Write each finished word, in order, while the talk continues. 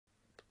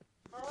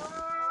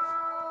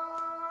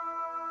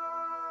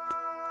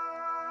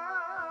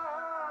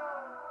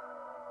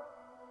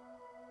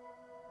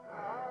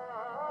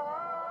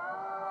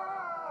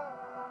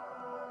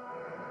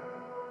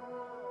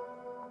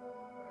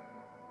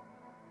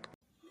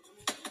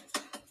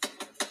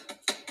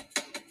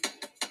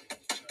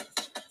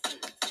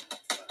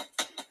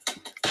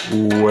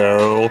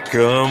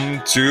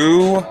Welcome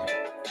to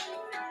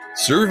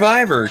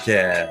Survivor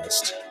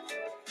Cast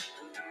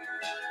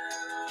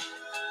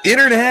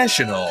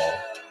International.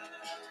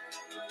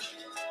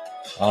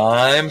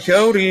 I'm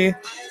Cody.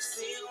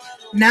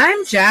 And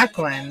I'm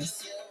Jacqueline.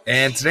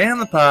 And today on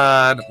the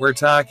pod, we're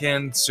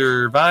talking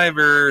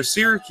Survivor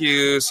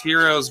Syracuse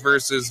Heroes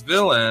vs.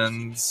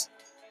 Villains,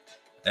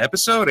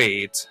 Episode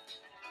 8.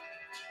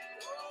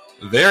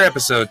 Their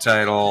episode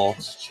title,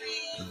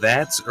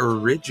 That's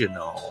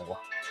Original.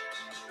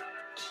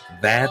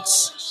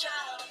 That's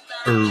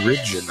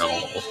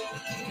original.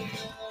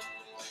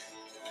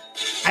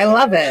 I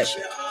love it.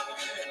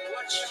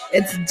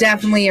 It's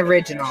definitely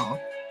original.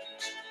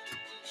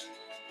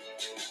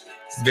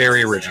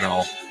 Very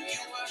original.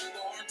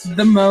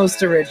 The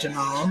most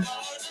original.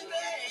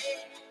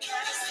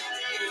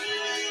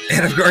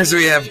 And of course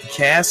we have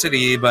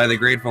Cassidy by the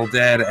Grateful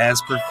Dead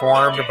as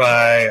performed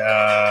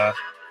by,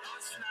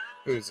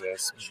 who's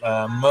this?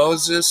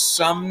 Moses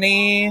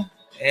Sumney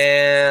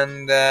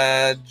and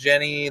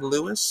Jenny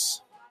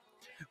Lewis.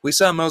 We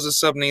saw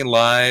Moses Sumney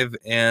live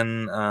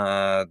in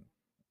Eau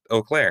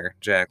Claire,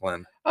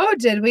 Jacqueline. Oh,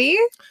 did we?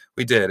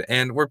 We did.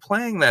 And we're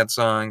playing that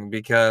song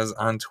because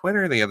on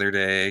Twitter the other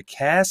day,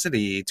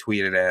 Cassidy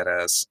tweeted at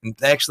us.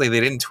 Actually,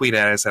 they didn't tweet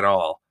at us at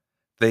all.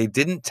 They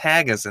didn't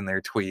tag us in their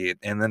tweet,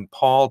 and then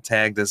Paul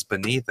tagged us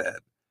beneath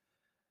it.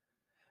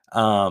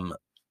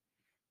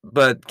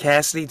 But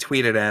Cassidy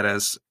tweeted at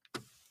us,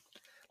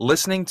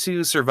 listening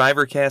to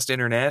Survivor Cast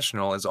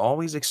International is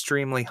always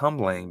extremely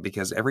humbling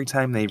because every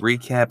time they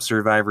recap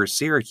Survivor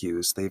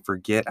Syracuse, they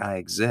forget I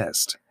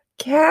exist.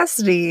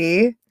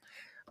 Cassidy,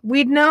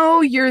 we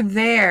know you're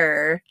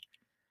there.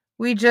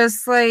 We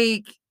just,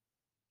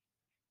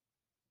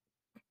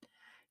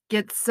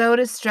 get so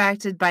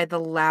distracted by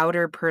the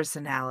louder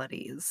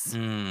personalities.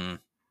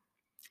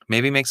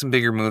 Maybe make some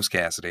bigger moves,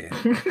 Cassidy.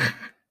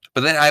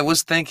 But then I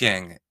was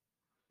thinking,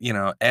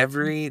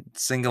 every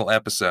single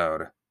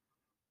episode,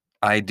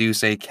 I do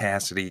say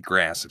Cassidy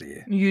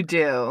Grassity. You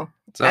do.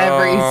 So,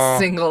 every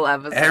single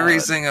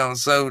episode.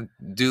 So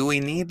do we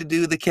need to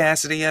do the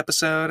Cassidy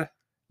episode?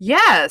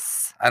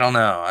 Yes. I don't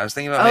know. I was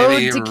thinking about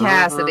maybe Ode to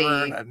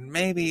Cassidy.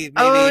 Maybe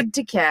Ode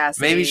to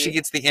Cassidy. Maybe she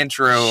gets the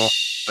intro,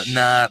 but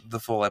not the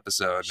full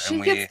episode.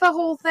 She gets the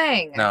whole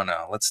thing. No.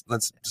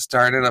 Let's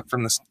start it up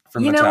from the top.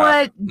 You know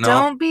what? No.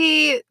 Don't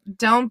be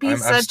I'm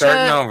such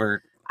starting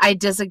over. I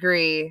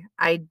disagree.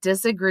 I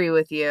disagree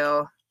with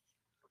you.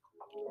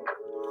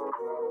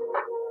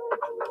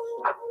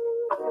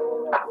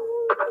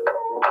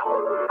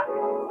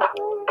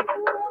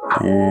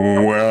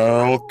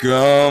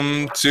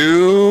 Welcome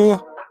to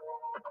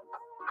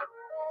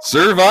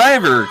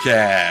Survivor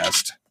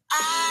Cast.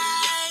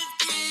 I've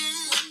been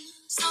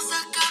so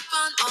stuck up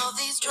on all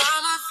these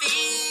drama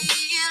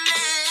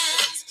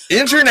feelings.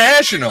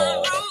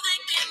 International.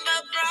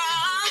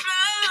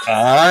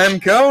 I'm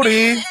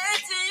Cody.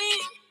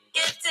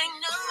 Getting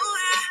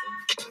nowhere.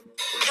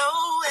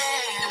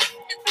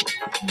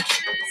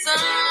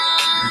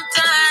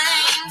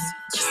 Sometimes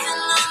just a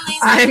lonely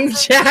I'm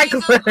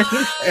Jacqueline.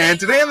 And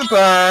today on the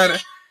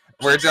pod,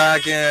 we're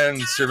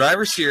talking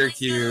Survivor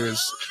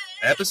Syracuse,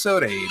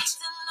 Episode 8.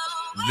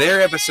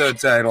 Their episode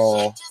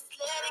title,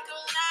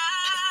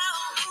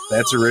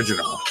 That's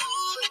Original.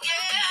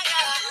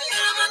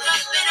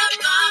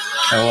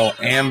 Hello,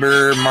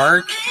 Amber,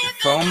 Mark,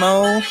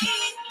 FOMO.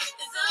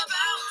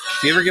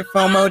 Do you ever get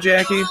FOMO,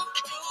 Jackie?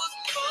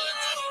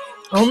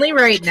 Only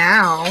right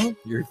now.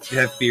 You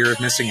have fear of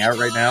missing out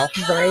right now?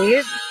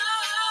 Right?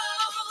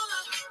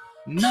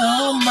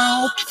 No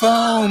more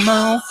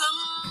FOMO.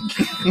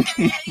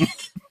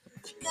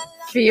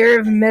 Fear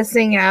of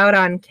missing out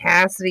on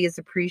Cassidy's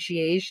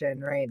appreciation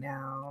right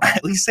now.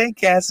 We say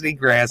Cassidy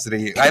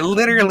Grassity. I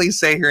literally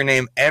say her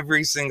name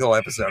every single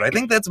episode. I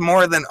think that's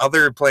more than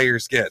other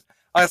players get.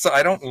 Also,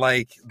 I don't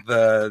like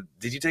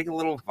did you take a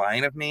little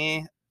vine of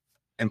me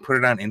and put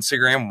it on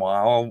Instagram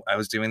while I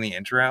was doing the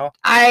intro?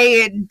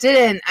 I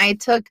didn't. I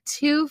took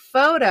 2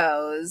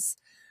 photos,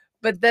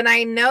 but then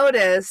I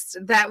noticed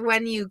that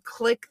when you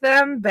click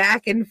them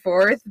back and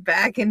forth,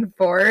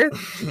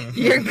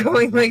 you're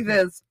going like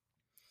this.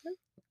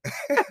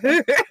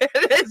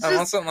 It's I want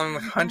just something I'm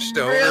hunched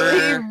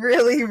really, over.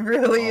 really,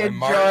 really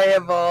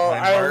enjoyable.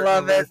 I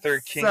love it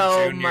King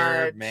so Jr.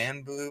 much.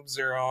 Man boobs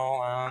are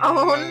all on.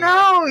 Oh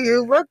no,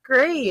 you look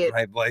great.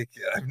 I've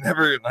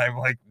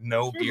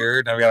no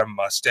beard. I've got a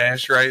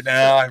mustache right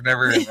now. I've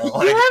never You have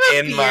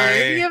a beard.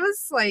 You have a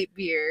slight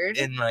beard.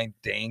 in my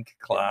dank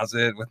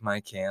closet with my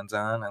cans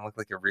on. I look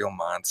like a real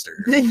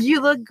monster. You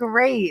look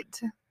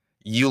great.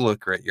 You look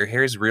great. Your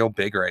hair's real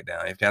big right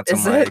now. You've got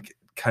Is some it?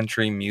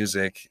 country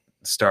music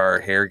star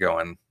hair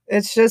going.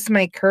 It's just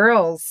my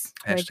curls.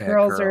 My Hashtag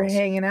curls are curls.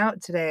 hanging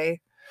out today.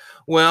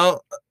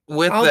 Well,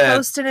 with I'll that,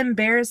 post an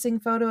embarrassing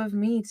photo of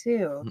me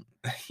too.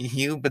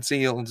 you'll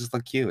just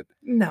look cute.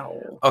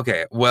 No.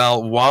 Okay,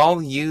 well,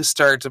 while you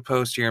start to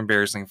post your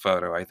embarrassing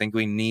photo, I think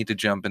we need to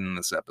jump in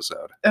this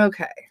episode.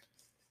 Okay.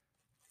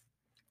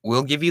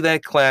 We'll give you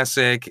that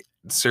classic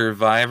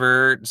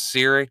Survivor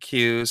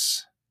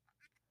Syracuse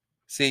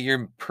See,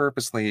 you're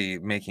purposely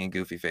making a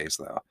goofy face,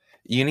 though.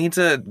 You need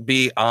to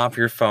be off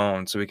your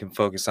phone so we can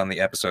focus on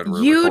the episode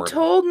we're You recording.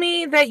 told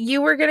me that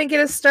you were going to get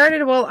us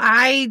started while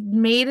I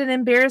made an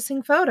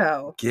embarrassing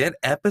photo. Get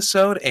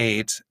episode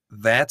 8,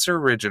 that's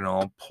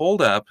original,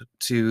 pulled up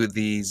to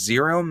the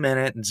 0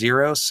 minute,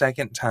 0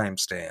 second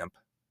timestamp.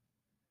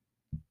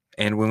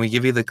 And when we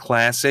give you the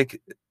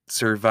classic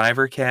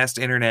Survivor Cast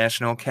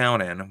International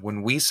count-in,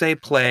 when we say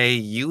play,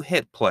 you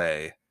hit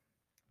play.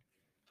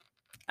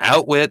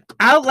 Outwit,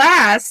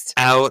 Outlast.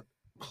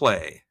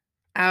 outplay.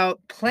 Out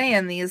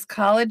playing these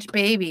college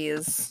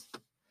babies.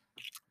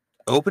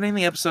 Opening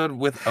the episode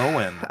with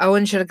Owen.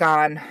 Owen should have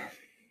gone.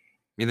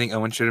 You think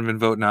Owen should have been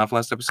voting off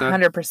last episode?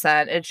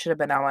 100%. It should have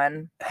been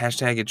Owen.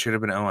 Hashtag it should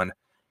have been Owen.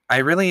 I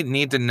really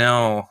need to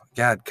know,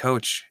 God,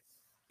 Coach,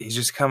 he's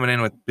just coming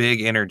in with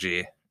big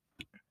energy.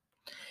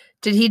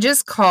 Did he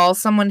just call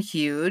someone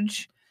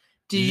huge?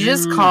 Did you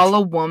just Huge. call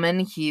a woman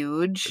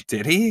huge?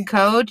 Did he?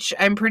 Coach,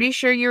 I'm pretty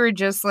sure you were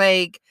just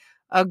like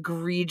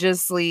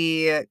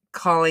egregiously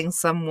calling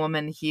some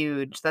woman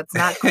huge. That's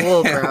not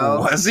cool, bro.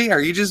 Was he? Are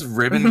you just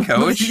ribbing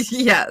Coach?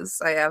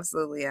 Yes, I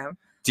absolutely am.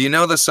 Do you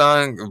know the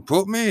song,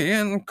 Put Me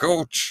In,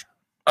 Coach?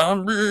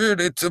 I'm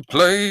ready to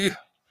play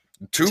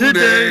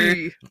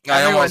today.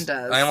 Everyone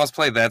does. I almost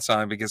played that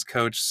song because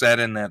Coach said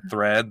in that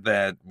thread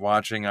that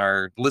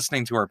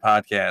listening to our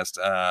podcast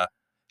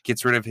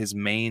gets rid of his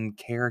main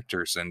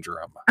character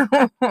syndrome.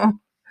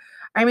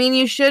 I mean,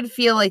 you should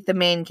feel like the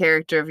main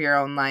character of your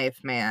own life,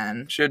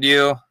 man. Should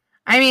you?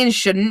 I mean,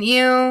 shouldn't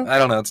you? I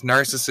don't know. It's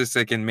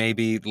narcissistic and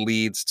maybe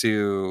leads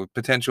to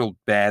potential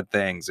bad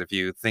things if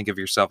you think of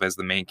yourself as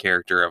the main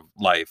character of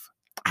life.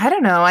 I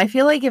don't know. I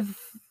feel like if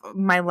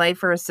my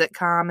life were a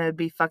sitcom, it would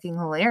be fucking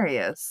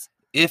hilarious.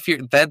 If you're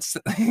that's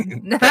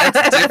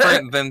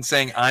different than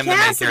saying I'm the main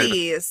character.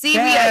 Cassidy. See,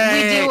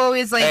 Hey, we do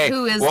always like, hey,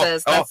 who is well,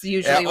 this? That's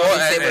usually what we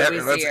say when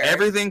we let's see her.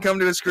 everything come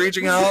to a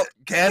screeching halt.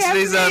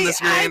 Cassidy's on the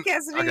Cassidy, hi, screen.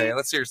 Cassidy. Okay,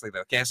 let's seriously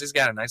though. Cassidy's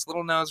got a nice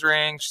little nose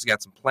ring. She's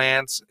got some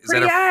plants. Is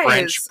Pretty that a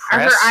French eyes. Are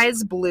press? her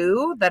eyes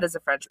blue? That is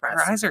a French press.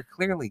 Her eyes are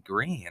clearly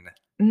green.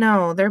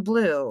 No, they're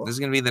blue. This is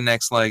gonna be the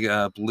next like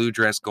blue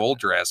dress, gold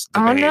dress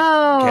Oh debate.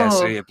 no.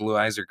 Cassidy at blue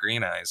eyes or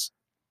green eyes.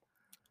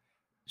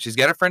 She's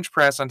got a French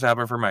press on top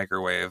of her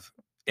microwave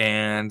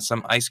and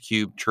some ice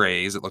cube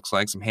trays. It looks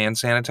like some hand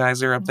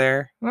sanitizer up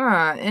there.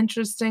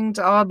 Interesting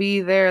to all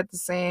be there at the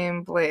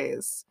same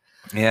place.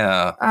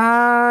 Yeah.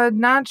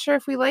 Not sure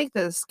if we like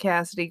this,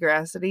 Cassidy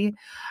Grassity.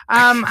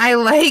 I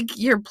like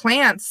your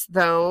plants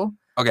though.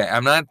 Okay,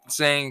 I'm not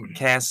saying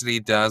Cassidy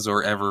does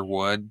or ever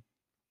would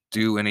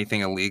do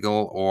anything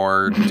illegal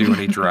or do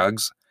any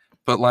drugs,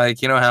 but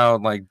like, you know how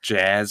like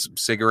jazz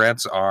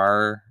cigarettes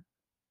are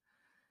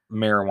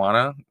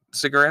marijuana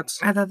cigarettes?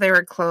 I thought they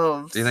were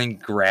cloves. Do you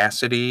think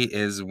Grassity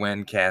is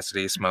when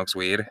Cassidy smokes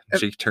weed?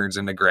 She turns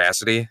into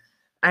Grassity?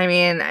 I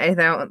mean, I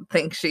don't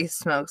think she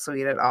smokes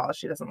weed at all.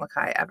 She doesn't look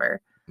high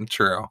ever.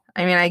 True.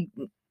 I mean,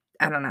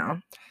 I don't know.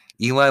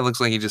 Eli looks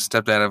like he just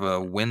stepped out of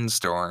a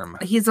windstorm.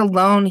 He's a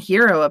lone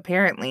hero,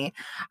 apparently.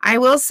 I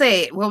will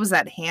say, what was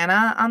that,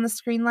 Hannah on the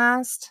screen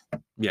last?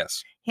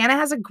 Yes. Hannah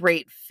has a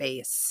great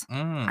face.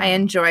 Mm. I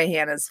enjoy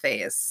Hannah's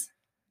face.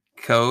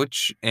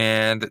 Coach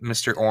and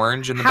Mr.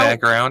 Orange in the How-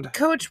 background.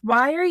 Coach,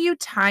 why are you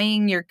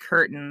tying your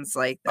curtains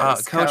like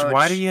this? Coach,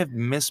 why do you have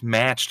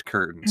mismatched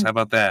curtains? How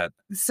about that?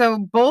 So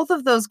both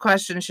of those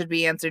questions should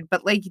be answered,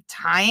 but like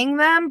tying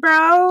them,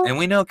 bro? And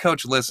we know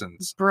Coach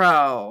listens.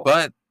 Bro.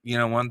 But, you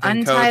know, one thing,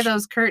 untie Coach,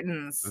 those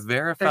curtains.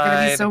 They're going to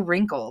verified, be so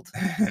wrinkled.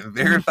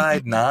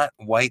 verified not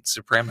white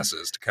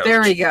supremacist, Coach.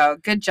 There we go.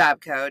 Good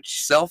job,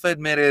 Coach.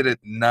 Self-admitted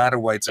not a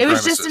white supremacist. It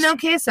was just an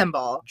okay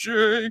symbol.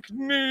 Jake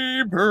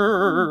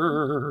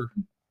Niebuhr.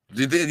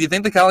 Do you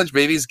think the college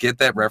babies get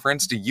that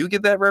reference? Do you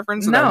get that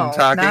reference? And No, I'm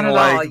talking not at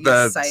like all, you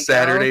the psycho.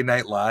 Saturday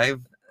Night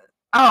Live.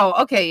 Oh,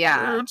 okay,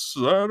 yeah. It's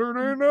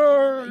Saturday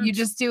night. You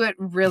just do it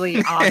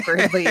really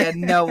awkwardly and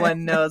no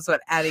one knows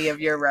what any of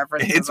your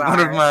references It's are. one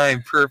of my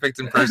perfect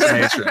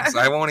impersonations.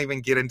 I won't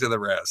even get into the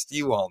rest.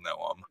 You all know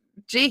them.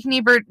 Jake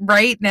Niebert,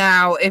 right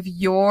now, if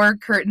your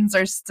curtains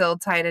are still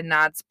tied in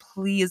knots,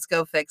 please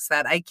go fix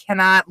that. I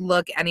cannot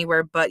look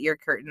anywhere but your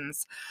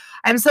curtains.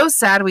 I'm so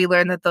sad we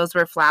learned that those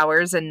were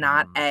flowers and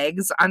not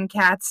eggs on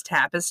Kat's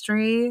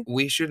tapestry.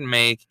 We should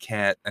make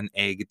Kat an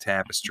egg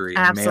tapestry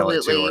and mail it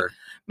Absolutely. to her.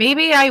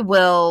 Maybe I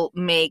will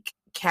make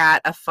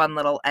Kat a fun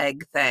little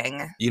egg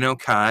thing. You know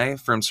Kai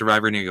from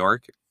Survivor New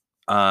York?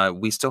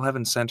 We still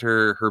haven't sent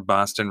her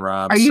Boston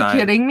Rob Are you signed-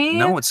 kidding me?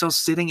 No, it's still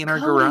sitting in our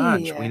Kai.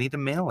 garage. We need to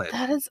mail it.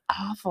 That is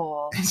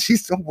awful. And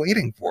she's still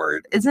waiting for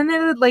it. Isn't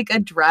it like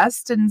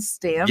addressed and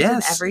stamped and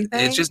Yes, everything?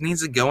 it just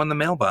needs to go in the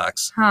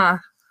mailbox. Huh.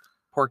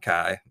 Poor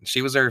Kai.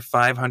 She was our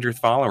 500th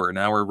follower.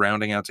 Now we're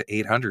rounding out to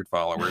 800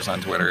 followers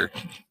on Twitter.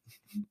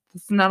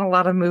 It's not a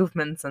lot of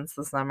movement since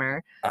the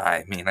summer.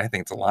 I mean, I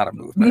think it's a lot of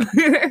movement.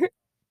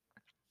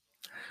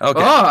 Okay,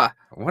 Oh,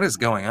 what is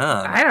going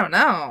on? I don't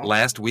know.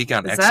 Last week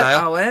on Is Exile?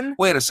 that Owen?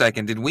 Wait a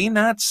second. Did we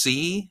not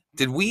see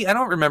Did we? I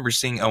don't remember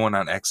seeing Owen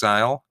on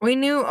Exile. We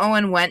knew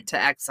Owen went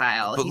to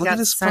exile. But He look at got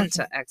this sent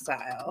fucking- to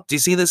exile. Do you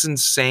see this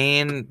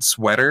insane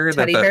sweater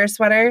Teddy bear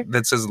sweater.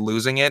 that says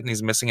losing it and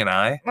he's missing an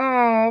eye?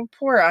 Oh,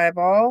 poor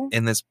eyeball.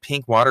 In this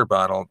pink water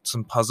bottle,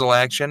 some puzzle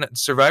action.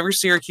 Survivor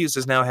Syracuse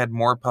has now had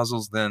more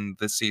puzzles than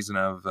this season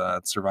of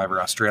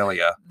Survivor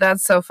Australia.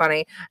 That's so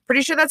funny.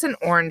 Pretty sure that's an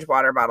orange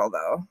water bottle,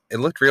 though. It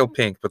looked real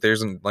pink, but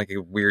there's like a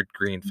weird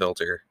green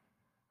filter.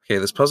 Okay,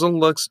 this puzzle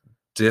looks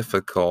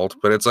difficult,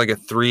 but it's like a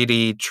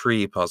 3D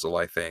tree puzzle,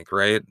 I think,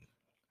 right?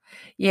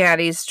 Yeah, and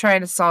he's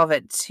trying to solve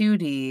it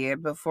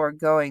 2D before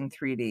going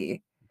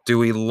 3D. Do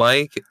we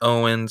like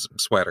Owen's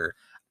sweater?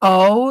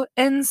 Oh,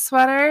 in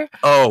sweater?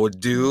 Oh,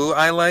 do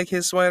I like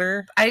his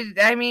sweater?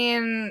 I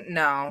mean,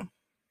 no.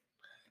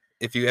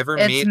 If you ever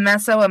It's meet...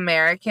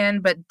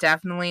 Mesoamerican, but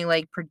definitely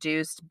like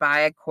produced by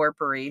a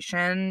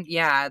corporation.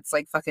 Yeah, it's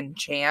like fucking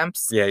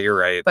Champs. Yeah, you're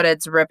right. But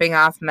it's ripping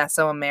off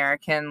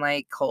Mesoamerican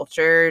like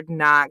culture.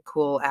 Not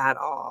cool at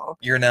all.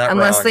 You're not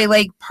Unless wrong. they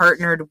like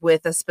partnered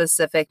with a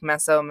specific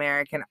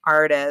Mesoamerican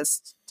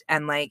artist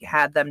and like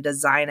had them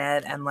design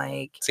it and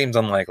like Seems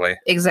unlikely.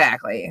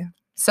 exactly.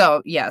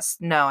 So yes,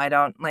 no, I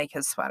don't like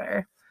his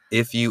sweater.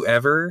 If you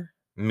ever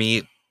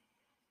meet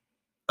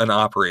an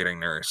operating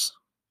nurse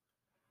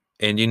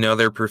and you know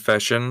their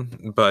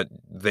profession, but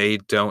they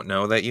don't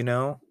know that you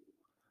know,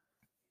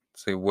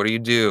 say, what do you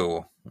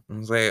do?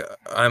 And say,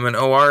 I'm an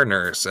OR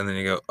nurse. And then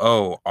you go,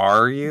 oh,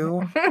 are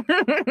you?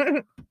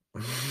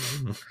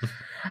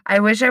 I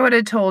wish I would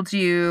have told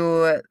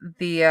you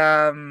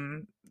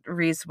the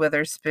Reese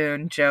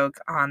Witherspoon joke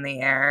on the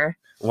air.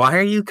 Why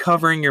are you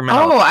covering your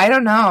mouth? Oh, I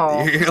don't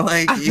know. You're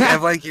like, you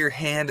have like your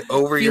hand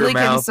over I feel your like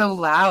I'm mouth. so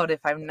loud if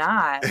I'm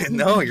not.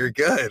 No, you're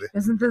good.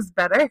 Isn't this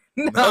better?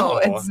 No, No,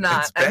 it's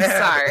not. it's I'm bad.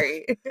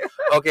 sorry.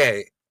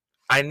 Okay,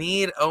 I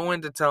need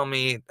Owen to tell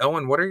me,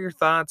 Owen, what are your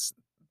thoughts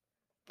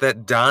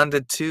that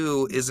Donda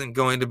 2 isn't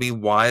going to be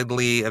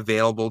widely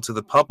available to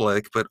the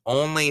public, but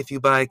only if you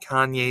buy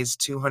Kanye's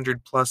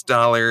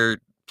 $200+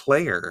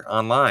 player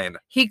online?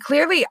 He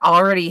clearly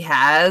already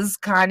has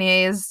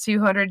Kanye's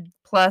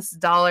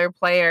 $200+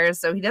 player,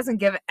 so he doesn't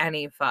give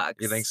any fucks.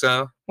 You think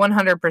so?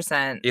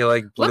 100%. You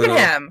like Look at blew-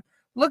 him.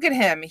 Look at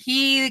him.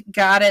 He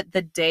got it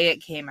the day it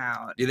came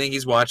out. You think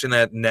he's watching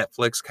that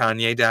Netflix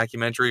Kanye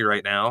documentary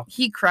right now?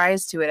 He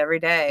cries to it every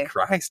He day.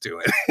 cries to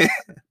it.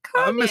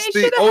 I Kanye miss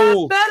the shoulda had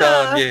old better.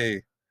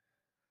 Kanye.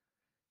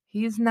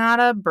 He's not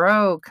a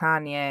bro,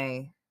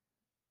 Kanye.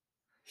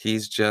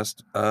 He's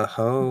just a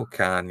hoe,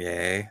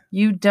 Kanye.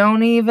 You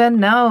don't even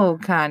know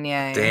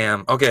Kanye.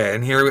 Damn. Okay,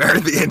 and here we are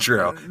at the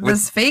intro.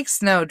 This fake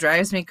snow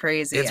drives me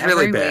crazy. It's every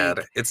really bad.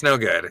 week. It's no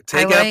good.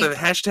 Take out the like-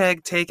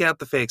 hashtag. Take out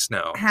the fake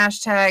snow.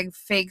 Hashtag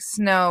fake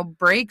snow,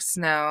 break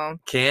snow.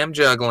 Cam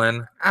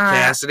juggling. Uh,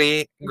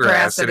 Cassidy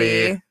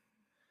Grassity.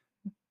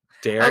 Oh,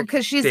 Derek.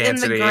 because she's in the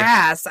Dancity.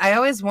 grass. I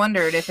always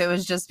wondered if it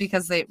was just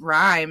because they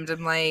rhymed.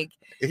 I'm like,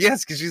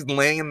 Yes, because she's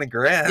laying in the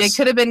grass. it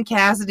could have been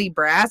Cassidy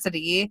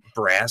Brassity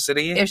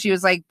Brassity. if she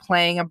was like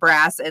playing a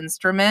brass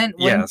instrument.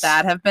 Wouldn't Yes.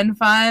 that have been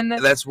fun?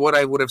 That's what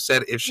I would have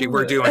said if she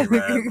were doing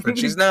that, but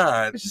she's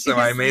not. So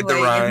I She's made the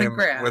laying in the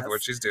rhyme with grass.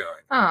 what she's doing.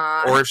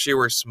 Aw. Or if she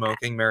were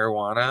smoking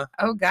marijuana.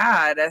 Oh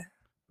God.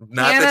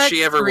 Not Hannah that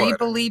she ever would.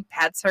 creepily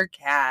pets her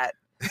cat.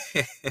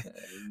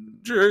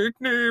 Jake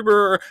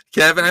Niebuhr.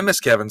 Kevin, I miss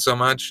Kevin so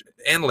much.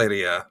 And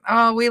Lydia.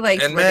 Oh, we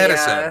like And Lydia.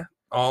 Madison.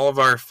 All of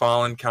our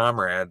fallen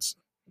comrades.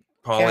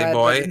 Polly God,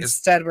 Boy but is.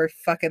 instead we're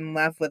fucking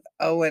left with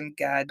Owen.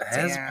 God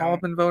Has damn. Paul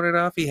been voted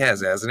off? He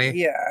has, hasn't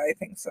he? Yeah, I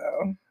think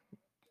so.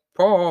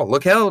 Paul,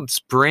 look how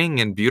spring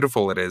and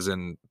beautiful it is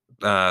in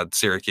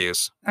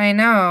Syracuse. I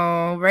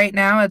know. Right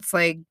now it's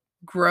like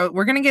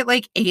we're gonna get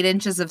like 8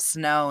 inches of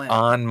snow.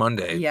 On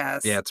Monday.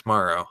 Yes. Yeah,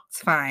 tomorrow. It's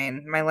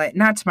fine.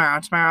 Not tomorrow.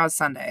 Tomorrow is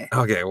Sunday.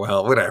 Okay,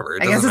 well, whatever.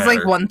 It I guess doesn't it's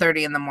like matter.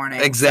 1:30 in the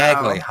morning.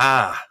 Exactly. so-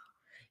 Ha.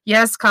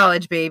 Yes,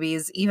 college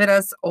babies. Even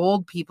us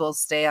old people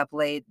stay up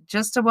late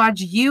just to watch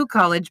you,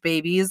 college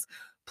babies,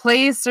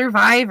 play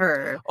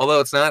Survivor. Although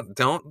it's not,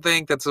 don't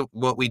think that's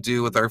what we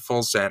do with our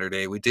full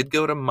Saturday. We did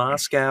go to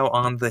Moscow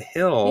on the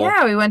Hill.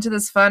 Yeah, we went to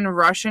this fun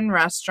Russian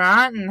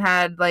restaurant and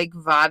had like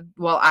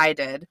Well, I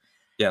did.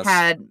 Yes.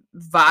 Had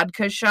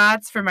vodka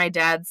shots for my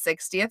dad's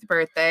 60th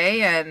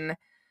birthday, and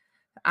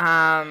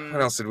What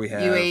else did we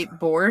have? you ate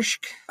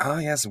borscht. Oh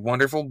yes,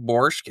 wonderful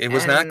borscht. It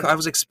was not. And- I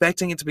was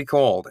expecting it to be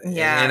cold.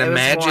 Yeah, and it was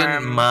imagine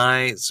warm.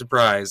 my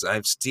surprise.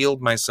 I've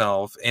steeled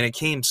myself, and it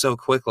came so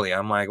quickly.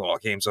 I'm like, well,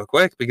 it came so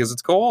quick because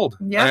it's cold.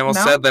 Yeah, I almost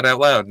no. said that out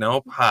loud.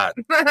 Nope, hot.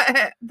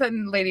 The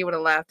lady would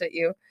have laughed at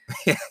you.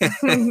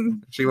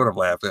 She would have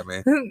laughed at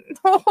me.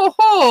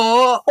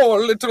 Oh, Oh,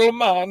 little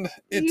man,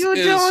 it you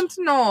is- don't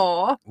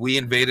know. We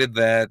invaded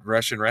that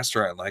Russian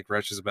restaurant like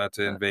Russia's about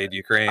to invade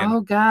Ukraine.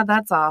 Oh God,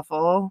 that's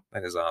awful.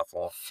 That is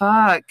awful.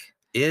 Fuck.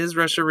 Is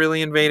Russia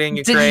really invading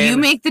Ukraine? Did you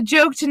make the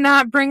joke to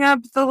not bring up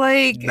the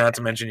like? Not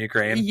to mention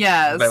Ukraine.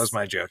 Yes. That was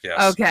my joke.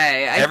 Yes.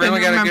 Okay, I Everyone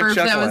couldn't got a good remember if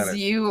that chuckle was at it.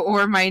 you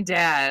or my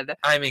dad.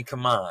 I mean,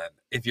 come on.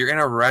 If you're in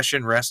a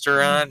Russian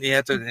restaurant, you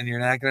have to, and you're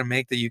not going to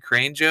make the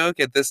Ukraine joke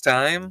at this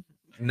time.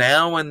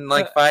 now and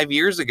like 5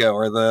 years ago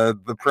are the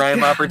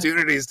prime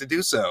opportunities to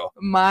do so.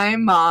 My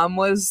mom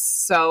was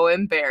so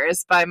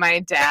embarrassed by my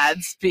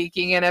dad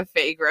speaking in a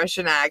fake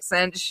Russian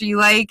accent. She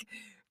like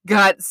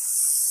got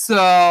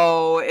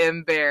so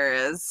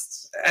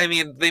embarrassed. I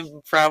mean, they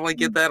probably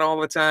get that all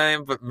the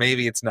time, but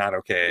maybe it's not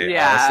okay.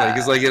 Yeah. Honestly,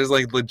 because like it is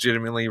like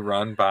legitimately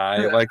run by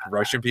like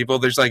Russian people.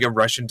 There's like a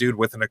Russian dude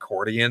with an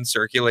accordion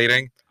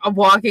circulating.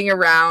 Walking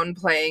around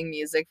playing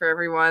music for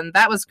everyone.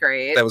 That was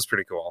great. That was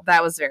pretty cool.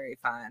 That was very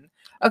fun.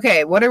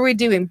 Okay, what are we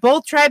doing?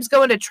 Both tribes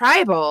going to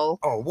tribal.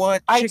 Oh,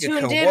 what? I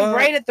tuned in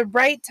right at the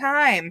right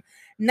time.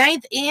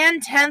 9th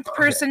and 10th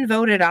person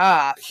voted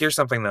off. Here's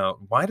something though.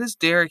 Why does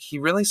Derek? He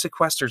really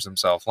sequesters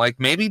himself. Like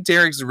maybe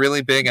Derek's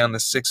really big on the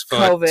 6 foot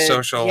COVID.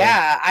 social.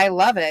 Yeah, I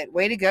love it.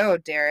 Way to go,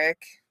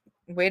 Derek.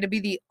 Way to be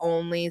the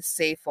only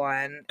safe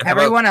one. How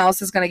about- Everyone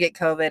else is going to get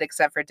COVID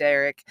except for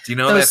Derek. Do you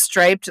know Those that?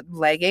 striped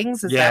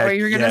leggings? Is Yeah, that what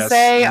you were going to yes,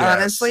 say? yes.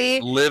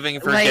 Honestly,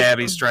 Living for like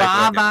Gabby's striped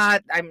leggings.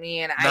 Baba. I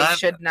mean, I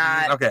should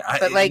not. Okay,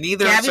 But like,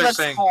 neither Gabby are looks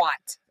saying.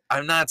 hot.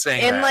 I'm not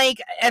saying In that.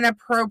 like an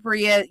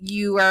appropriate,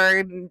 you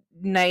are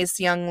nice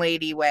young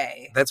lady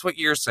way. That's what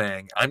you're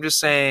saying. I'm just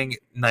saying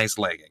nice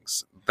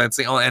leggings. That's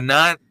the only, and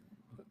not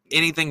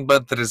anything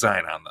but the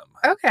design on them.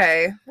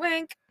 Okay,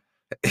 wink.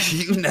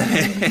 You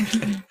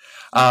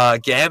know,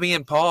 Gabby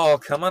and Paul,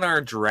 come on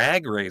our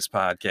drag race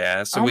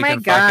podcast so Oh we my can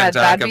god, fucking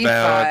talk that'd be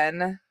about.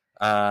 fun.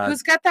 Uh,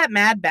 Who's got that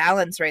mad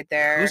balance right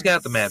there? Who's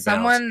got the mad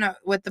balance? Someone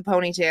with the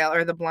ponytail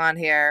or the blonde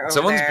hair. Over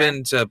someone's there.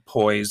 been to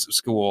poise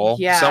school.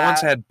 Yeah.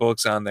 Someone's had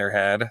books on their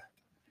head.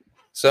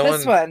 Someone.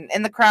 This one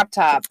in the crop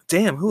top.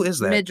 Damn, who is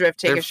that? Midriff,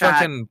 take They're a shot.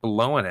 fucking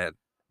blowing it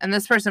And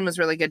this person was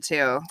really good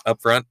too.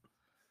 up front.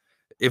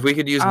 If we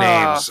could use Oh,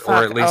 names or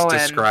fuck, at least Owen.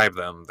 describe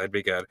them, that'd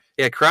be good.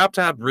 Yeah, crop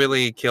top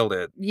really killed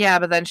it. Yeah,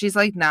 but then she's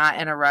like not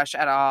in a rush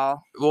at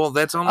all. Well,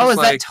 that's almost Oh, is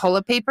like that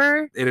toilet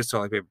paper? it is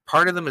totally paper.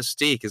 Part of the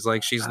mystique is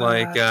like she's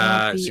like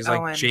don't be she's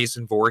Owen. like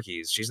Jason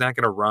Voorhees. She's not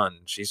gonna run.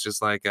 She's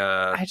just like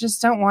I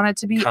just don't want it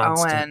to be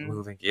constant Owen.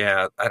 moving.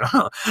 Yeah, I don't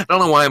know. I don't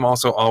know why I'm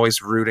also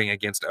always rooting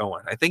against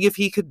Owen. I think if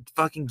he could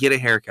fucking get a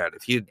haircut,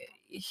 if he'd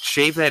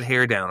shave that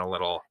hair down a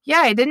little, Yeah,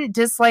 I didn't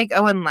dislike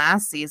Owen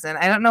last season.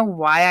 I don't know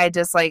why I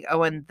dislike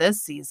Owen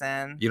this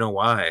season. you know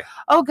why?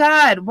 Oh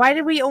God, why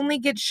did we only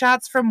get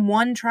shots from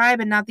one tribe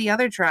and not the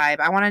other tribe?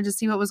 I wanted to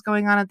see what was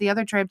going on at the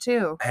other tribe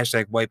too.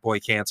 Hashtag white boy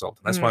canceled.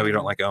 That's why we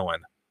don't Mm. like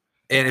Owen.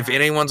 And if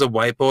anyone's a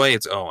white boy,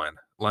 it's Owen.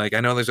 Like I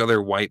know there's other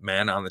white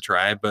men on the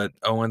tribe, but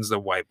Owen's the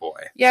white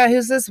boy. Yeah,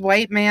 who's this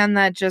white man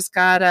that just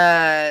got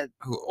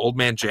Who, old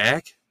man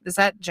Jack? is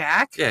that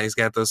Jack? Yeah, he's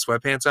got those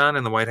sweatpants on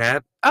and the white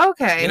hat.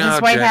 Okay, You know his how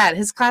white Jack- hat,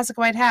 his classic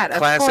white hat. Of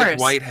Classic course.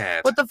 white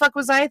hat. What the fuck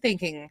was I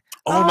thinking?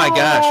 Oh my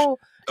gosh. Oh,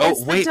 it's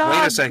the wait a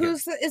dog. second.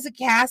 Is it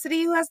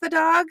Cassidy who has the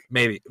dog?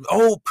 Maybe.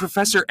 Oh,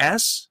 Professor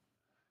S?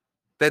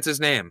 That's his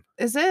name.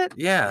 Is it?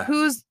 Yeah.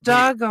 Who's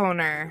dog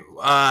owner?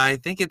 I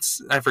think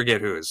I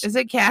forget whose. Is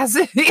it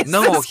Cassidy? Is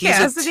No, this he's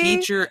Cassidy? a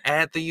teacher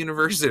at the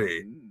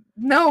university.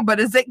 No, but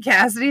is it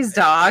Cassidy's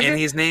dog? And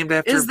he's named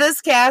after. Is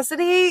this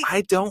Cassidy?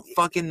 I don't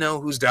fucking know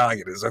whose dog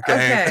it is,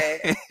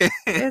 okay?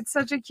 It's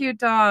such a cute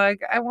dog.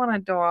 I want a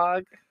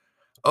dog.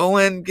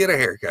 Owen, get a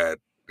haircut.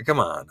 Come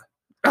on.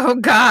 Oh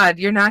God,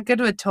 you're not good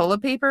with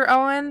toilet paper,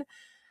 Owen?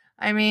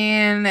 I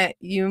mean,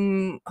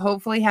 you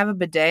hopefully have a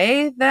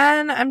bidet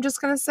then, I'm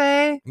just going to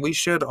say. We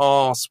should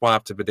all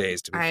swap to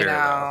bidets, to be I fair,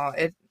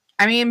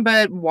 know.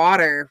 But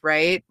water,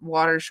 right?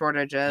 Water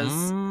shortages.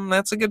 though.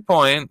 That's a good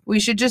point. We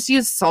should just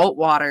use salt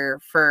water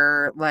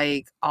for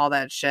like all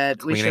that shit.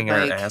 Cleaning we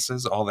our should like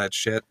asses, all that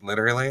shit,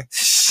 literally.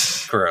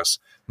 Gross.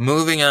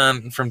 Moving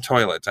on from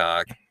toilet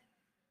talk.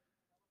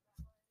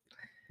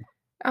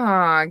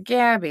 Aw,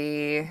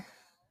 Gabby.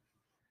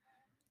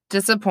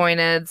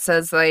 Disappointed,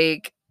 says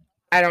like,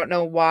 I don't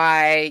know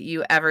why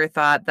you ever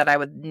thought that I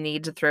would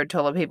need to throw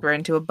toilet paper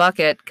into a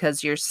bucket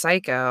because you're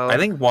psycho. I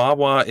think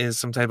Wawa is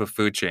some type of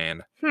food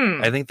chain.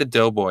 Hmm. I think the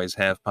Doughboys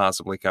have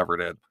possibly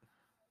covered it.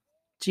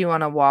 Do you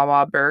want a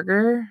Wawa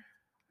burger?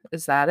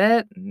 Is that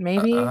it?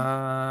 Maybe?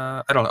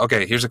 I don't know.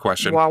 Okay, here's a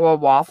question. Wawa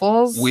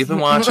waffles? We've been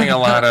watching a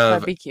lot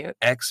of That'd be cute.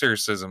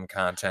 exorcism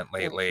content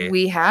lately.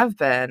 We have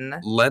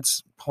been.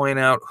 Let's point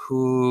out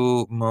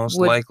who most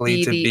Would likely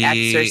be to the be.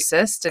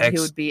 exorcist and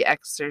who would be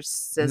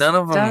exorcist. None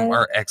of them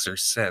are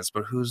exorcists,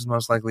 but who's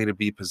most likely to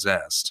be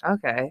possessed?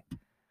 Okay.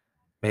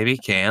 Maybe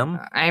Cam?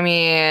 I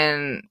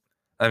mean,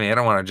 I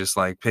don't want to just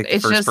like pick the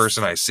It's first just-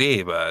 person I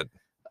see, but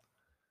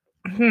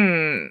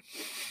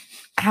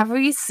have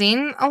we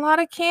seen a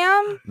lot of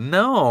Cam?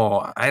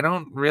 no, I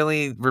don't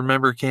really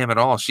remember Cam at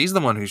all. She's the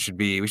one we should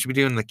be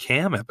doing the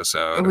Cam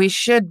episode. We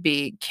should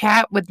be.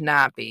 Cat would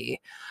not be.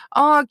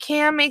 Oh,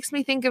 Cam makes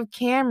me think of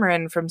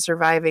Cameron from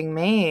Surviving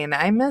Maine.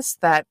 I miss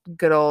that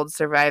good old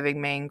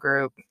Surviving Maine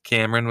group.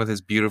 Cameron with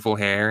his beautiful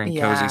hair and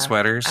Yeah, cozy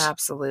sweaters.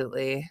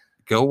 Absolutely.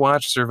 Go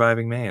watch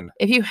Surviving Maine.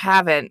 If you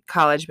haven't,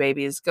 college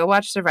babies, go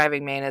watch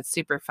Surviving Maine. It's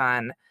super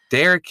fun.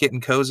 Derek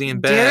getting cozy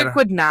in bed. Derek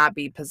would not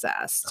be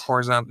possessed.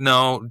 Horizontal.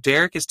 No,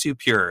 Derek is too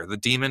pure. The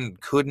demon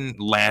couldn't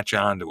latch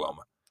onto him.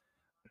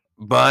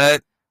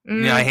 But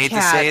Yeah, I hate to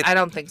Cat, say it. I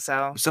don't think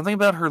so. Something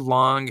about her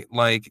long,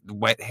 like,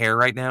 wet hair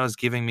right now is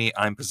giving me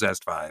I'm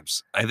possessed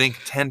vibes. I think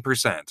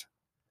 10%.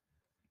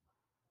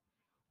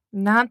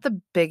 Not the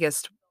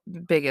biggest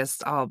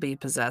I'll be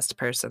possessed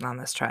person on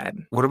this tribe.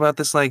 What about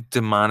this, like,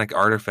 demonic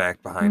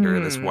artifact behind her?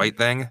 This white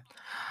thing?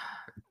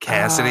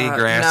 Cassidy? No,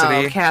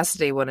 Grassity?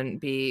 Cassidy wouldn't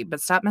be.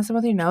 But stop messing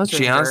with your nose.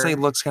 She honestly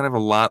Ringer. looks kind of a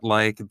lot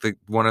like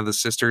one of the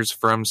sisters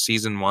from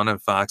season 1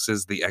 of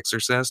Fox's The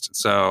Exorcist.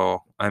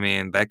 So, I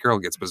mean, that girl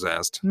gets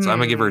possessed. So I'm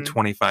going to give her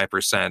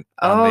 25%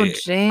 on the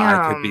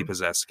I could be damn.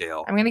 possessed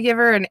scale. I'm gonna give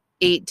her an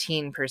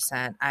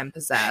 18%. I'm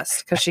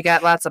possessed because she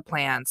got lots of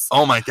plants.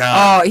 Oh my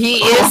god. Oh,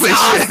 he Holy is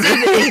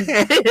shit.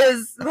 Austin. It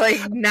is like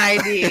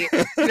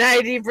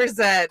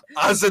 90%.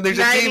 Austin, there's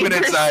a demon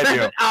inside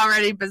you.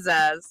 Already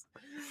possessed.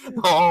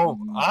 Oh,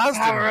 The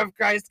power Austin. of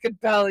Christ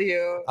compel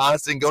you.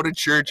 Austin, go to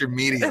church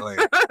immediately.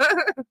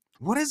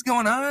 What is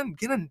going on?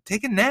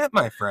 Take a nap,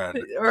 my friend.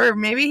 Or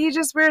maybe he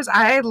just wears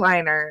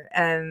eyeliner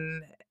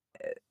and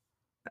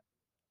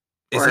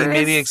Is he Or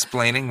maybe is-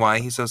 explaining why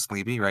he's so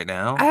sleepy right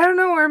now? I don't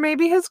know, or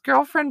maybe his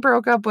girlfriend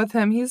broke up with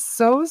him. He's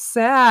so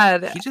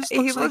sad. He just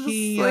looks like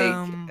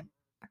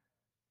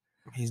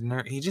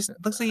he just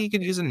looks like he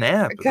could use a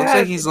nap. It looks God,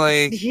 like he's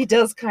like he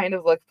does kind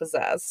of look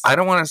possessed. I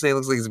don't want to say it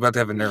looks like he's about to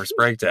have a nervous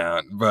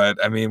breakdown, but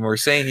I mean we're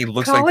saying he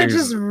looks like College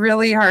there's is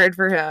really hard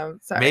for him.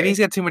 Sorry. maybe he's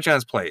got too much on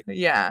his plate.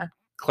 Yeah.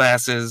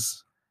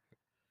 Classes,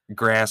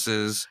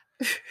 grasses.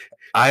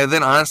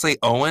 Then honestly,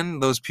 Owen,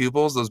 those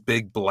pupils, those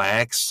big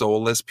black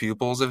soulless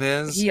pupils of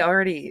his, He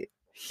already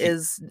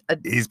is a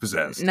he's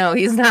possessed. No,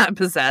 he's not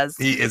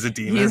possessed. He is a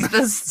demon. He's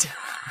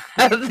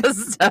the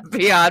step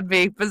beyond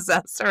being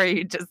possessed, where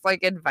you just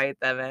like invite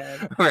them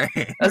in.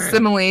 Right.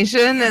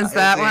 Assimilation? I Is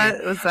that see.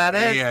 what? Was that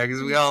it? Yeah,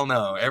 because we all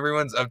know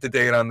everyone's up to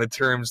date on the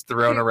terms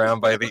thrown around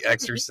by the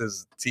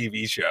Exorcist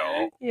TV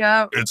show.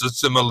 Yeah. It's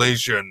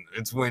assimilation.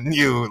 It's when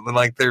you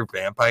like they're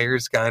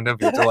vampires, kind of.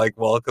 You have to like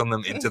welcome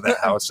them into the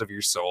house of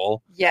your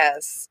soul,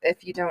 Yes.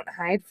 If you don't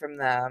hide from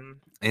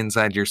them.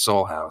 inside your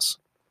soul house.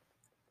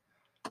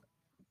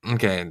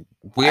 Okay,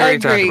 we I already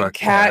talked agree. about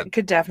Cat Cat.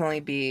 could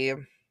definitely be.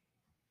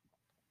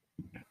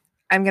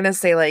 I'm gonna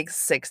say like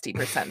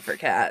 60% for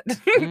Cat.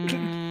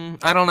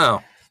 I don't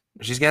know.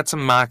 She's got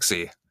some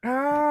moxie.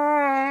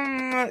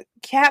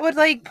 Cat would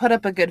like put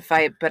up a good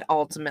fight, but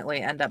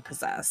ultimately end up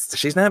possessed.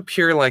 She's not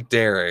pure like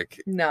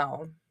Derek.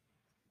 No.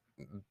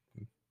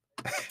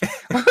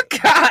 Oh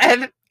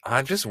God.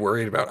 I'm just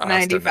worried about Austin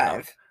 95.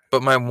 now.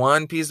 But my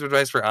one piece of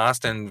advice for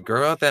Austin: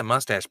 grow out that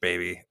mustache,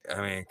 baby.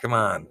 I mean, come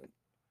on.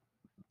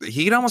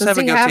 He could almost Does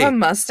have he a have goatee. a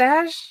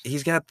mustache?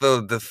 He's got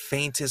the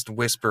faintest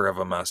whisper of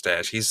a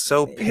mustache. He's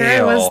so Here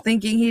I was pale.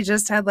 thinking he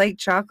just had like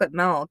chocolate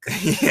milk.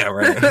 Yeah,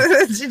 right.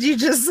 Did you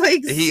just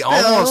like He spill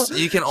almost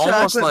you can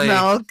almost chocolate like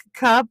milk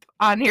cup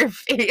on your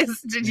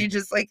face? Did you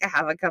just like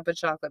have a cup of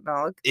chocolate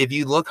milk? if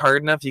you look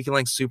hard enough, you can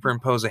like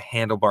superimpose a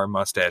handlebar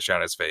mustache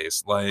on his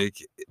face. Like,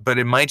 but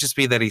it might just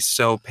be that he's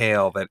so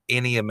pale that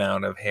any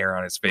amount of hair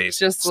on his face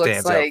Just looks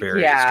stands out like-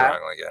 very yeah.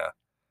 strongly. Yeah.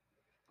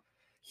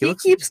 He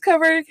looks- keeps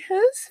covering his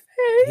face.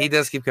 He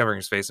does keep covering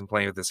his face and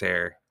playing with his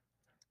hair.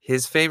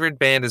 His favorite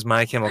band is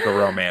My Chemical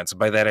Romance.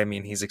 By that I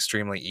mean he's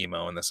extremely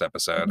emo in this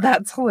episode.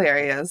 That's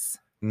hilarious.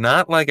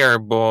 Not like our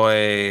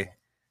boy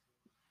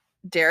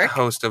Derek,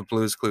 host of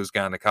Blue's Clues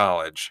Gone to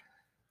College.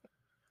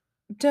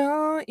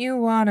 don't you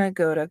wanna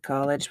go to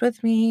college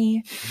with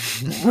me?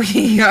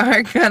 We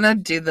are gonna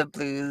do the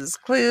Blues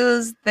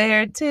Clues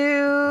there too.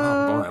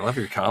 Oh boy, I love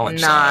your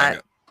college Not-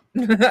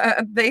 song.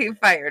 They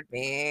fired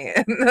me.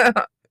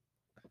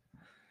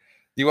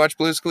 You watch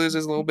Blue's Clues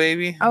as a little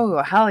baby?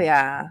 Oh hell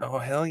yeah! Oh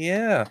hell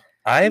yeah.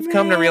 I've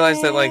come to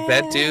realize that like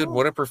that dude,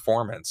 what a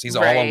performance. He's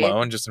all Right.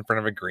 alone just in front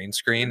of a green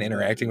screen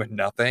interacting with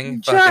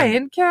nothing. Fucking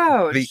Giant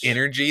couch. the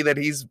energy that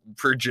he's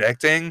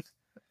projecting.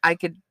 I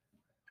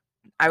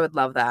would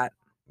love that.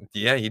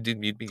 Yeah, you'd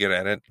be good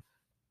at it.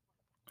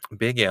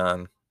 Big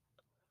yawn.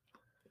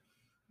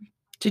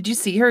 Did you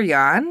see her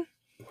yawn?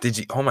 Did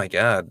you oh my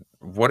god.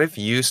 What if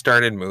you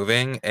started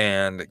moving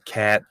and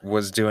Kat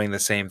was doing the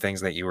same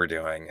things that you were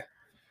doing?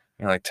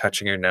 You know, like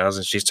touching your nose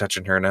and she's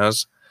touching her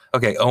nose.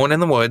 Okay, Owen in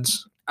the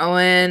woods.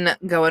 Owen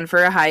going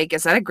for a hike.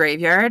 Is that a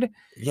graveyard?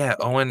 Yeah,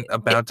 Owen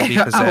about to be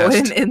possessed.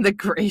 Owen in the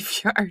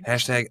graveyard.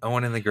 Hashtag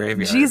Owen in the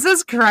graveyard.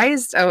 Jesus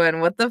Christ, Owen!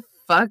 What the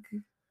fuck?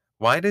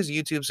 Why does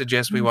YouTube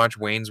suggest we watch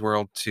Wayne's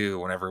World 2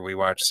 whenever we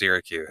watch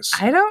Syracuse?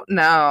 I don't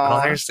know. I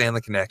don't understand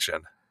the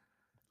connection.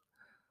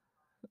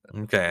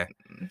 Okay.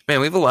 Man,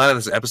 we have a lot of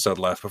this episode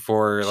left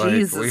before like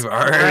Jesus we've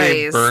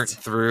already Christ. burnt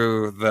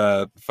through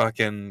the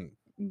fucking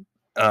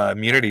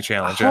immunity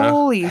challenge. huh?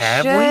 Holy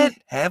have shit. we?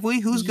 Have we?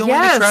 Who's going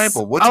Yes. to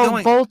tribal? What's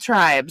going? Both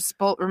tribes.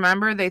 Both.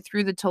 Remember, they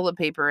threw the toilet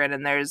paper in,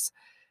 and there's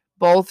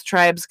both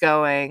tribes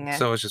going.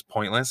 So it's just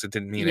pointless. It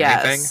didn't mean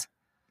yes. anything.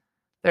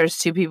 There's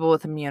 2 people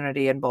with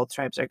immunity, and both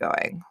tribes are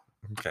going.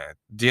 Okay.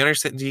 Do you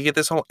understand? Do you get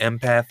this whole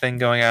empath thing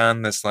going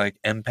on? This like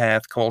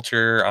empath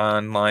culture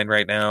online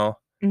right now?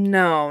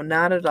 No,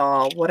 not at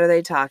all. What are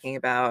they talking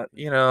about?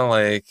 You know,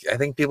 like I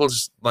think people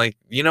just like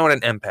you know what an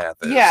empath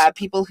is. Yeah,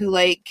 people who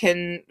like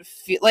can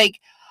feel like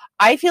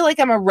I feel like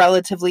I'm a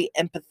relatively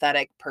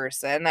empathetic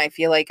person. I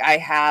feel like I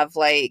have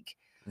like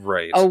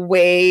Right. a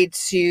way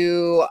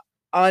to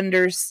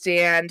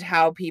understand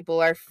how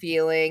people are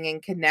feeling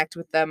and connect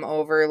with them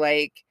over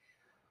like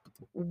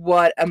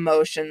what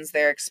emotions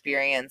they're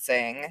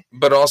experiencing.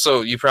 But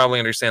also, you probably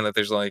understand that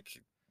there's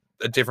like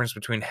a difference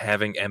between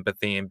having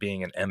empathy and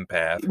being an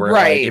empath. Where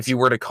like, Right. if you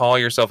were to call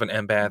yourself an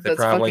empath, it That's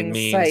probably fucking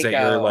means that you're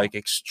psycho. like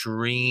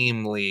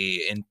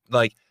extremely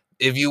like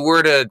if you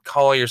were to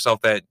call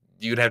yourself that,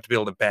 you'd have to be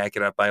able to back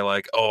it up by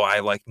like, oh, I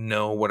like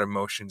know what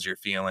emotions you're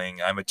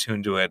feeling. I'm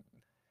attuned to it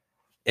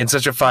in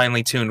such a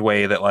finely tuned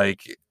way that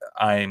like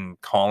I'm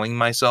calling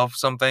myself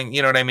something.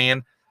 You know what I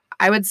mean?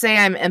 I would say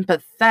I'm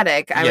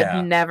empathetic. I Yeah.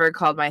 would never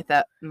call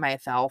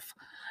myself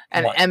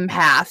an What?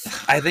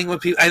 empath. I think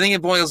I think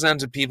it boils down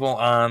to people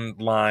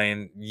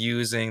online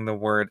using the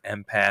word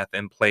empath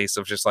in place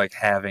of just like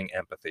having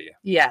empathy,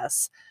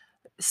 Yes.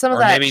 Some of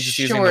or that maybe just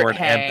using the word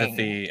shorthand,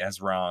 empathy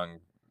as wrong,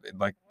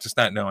 like just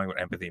not knowing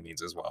what empathy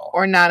means as well.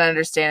 or not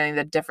understanding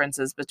the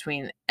differences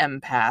between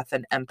empath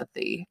and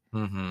empathy.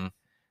 Mm-hmm.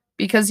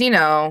 Because, you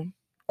know,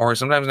 Or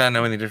sometimes not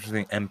knowing the difference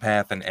between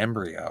empath and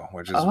embryo,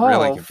 which is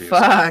really oh, confusing.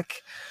 fuck.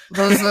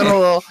 Those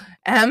little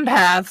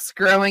empaths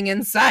growing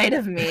inside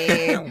of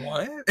me.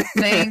 What?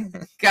 Thank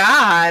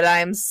God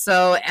I'm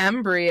so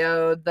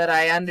embryoed that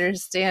I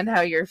understand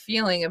how you're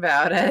feeling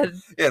about it.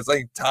 Yeah, it's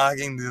like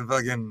talking to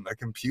fucking a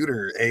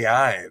computer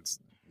AI. It's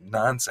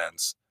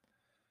nonsense.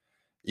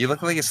 You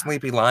look like a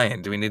sleepy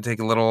lion. Do we need to take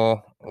a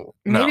little?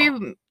 Maybe,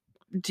 No.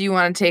 do you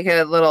want to take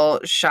a little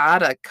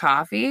shot of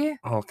coffee? A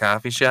little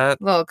coffee shot?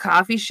 Little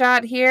coffee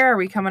shot here? Are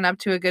we coming up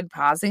to a good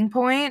pausing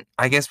point?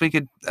 I guess we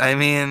could. I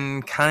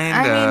mean, kind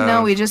of. I mean,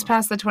 no, we just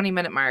passed the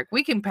 20-minute mark.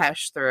 We can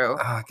push through.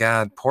 Oh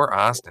God, poor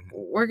Austin.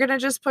 We're gonna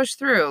just push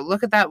through.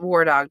 Look at that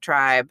war dog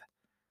tribe.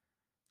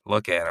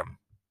 Look at him.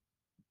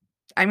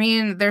 I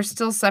mean, they're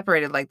still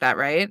separated like that,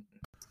 right?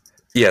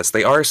 Yes,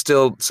 they are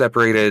still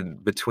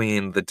separated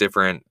between the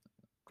different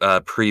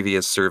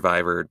previous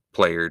Survivor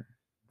player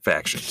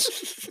factions.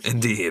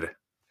 Indeed.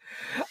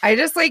 I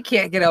just like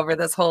can't get over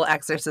this whole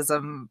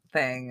exorcism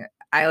thing.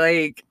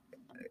 I'm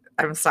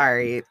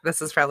sorry.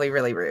 This is probably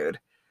really rude.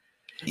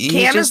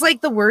 Cam is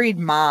like the worried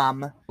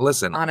mom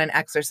listen on an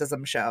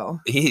exorcism show.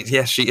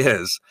 Yes, she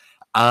is.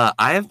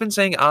 I have been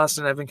saying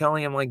Austin. I've been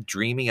calling him like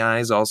dreamy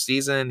eyes all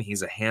season.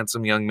 He's a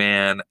handsome young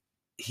man.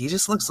 He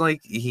just looks like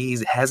he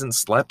hasn't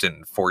slept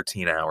in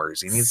 14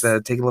 hours. He needs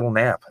to take a little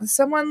nap.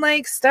 Someone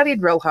like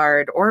studied real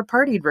hard or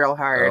partied real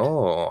hard.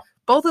 Oh,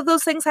 Both of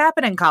those things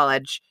happen in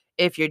college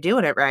if you're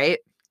doing it right.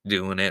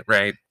 doing it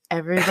right.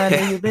 Everybody,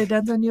 you've been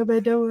dancing, you've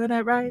been doing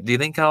it right. Do you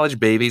think college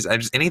babies?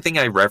 Anything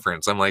I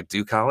reference, I'm like,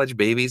 do college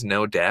babies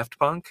know Daft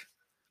Punk?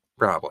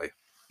 Probably.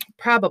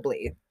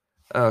 Probably.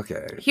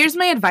 Okay. Here's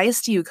my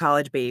advice to you,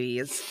 college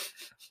babies.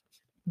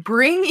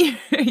 Bring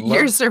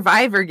your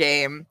Survivor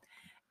game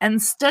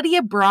and study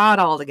abroad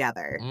all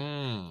together.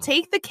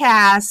 Take the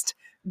cast,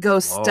 go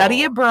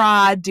study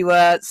abroad, do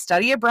a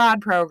study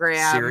abroad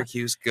program.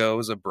 Syracuse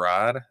goes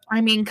abroad?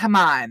 I mean, come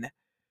on.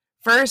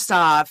 First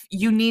off,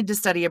 you need to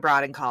study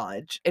abroad in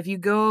college. If you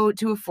go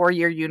to a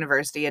 4-year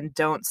university and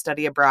don't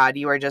study abroad,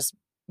 you are just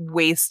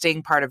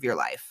wasting part of your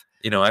life.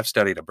 You know, I've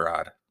studied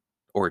abroad.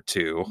 Or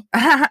two.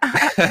 But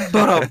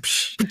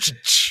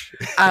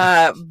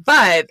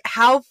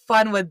how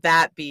fun would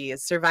that be?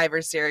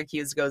 Survivor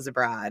Syracuse goes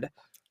abroad.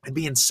 It'd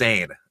be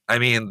insane. I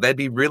mean, that'd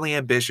be really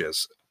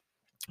ambitious.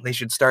 They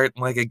should start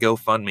like a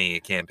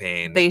GoFundMe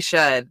campaign. They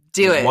should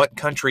do it. What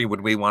country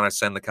would we want to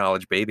send the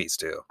college babies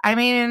to? I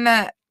mean,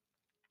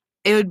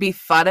 it would be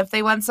fun if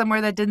they went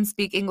somewhere that didn't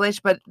speak English,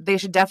 but they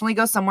should definitely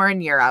go somewhere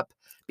in Europe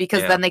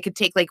because then they could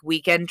take like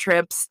weekend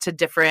trips to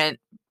different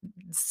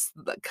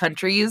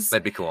countries.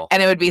 That'd be cool.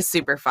 And it would be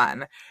super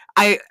fun.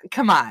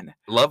 Come on.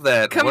 Love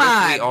that. Come what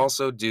on. If we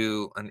also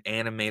do an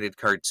animated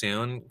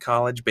cartoon,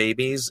 College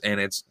Babies,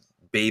 and it's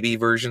baby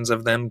versions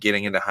of them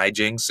getting into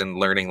hijinks and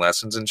learning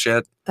lessons and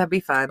shit? That'd be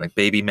fun. Like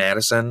Baby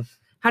Madison.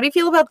 How do you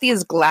feel about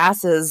these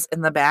glasses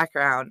in the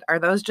background? Are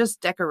those just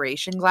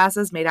decoration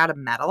glasses made out of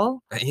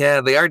metal? Yeah,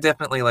 they are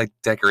definitely like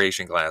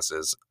decoration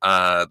glasses.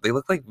 They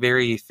look like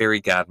very fairy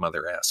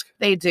godmother-esque.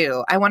 They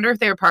do. I wonder if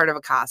they were part of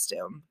a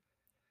costume.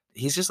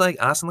 He's just like,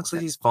 Austin looks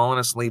like he's fallen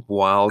asleep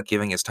while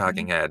giving his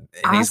talking head.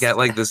 And he's got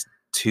like this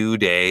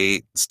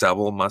 2-day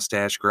stubble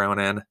mustache grown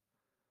in.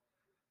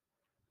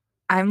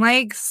 I'm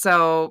like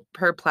so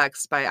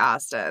perplexed by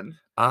Austin.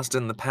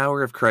 Austin, the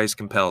power of Christ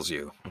compels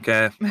you,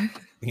 okay?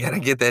 You gotta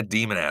get that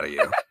demon out of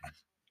you.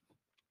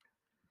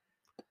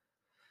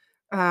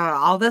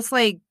 All this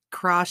like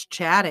cross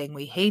chatting.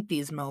 We hate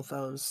these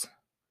mofos.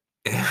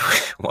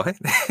 What?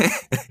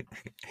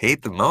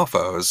 Hate the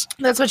mofos.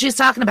 That's what she's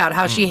talking about.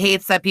 How she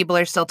hates that people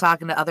are still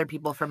talking to other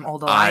people from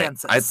old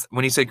alliances.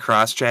 When you said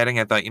cross-chatting,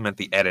 I thought you meant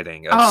the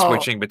editing of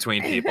switching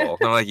between people.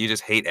 No, like you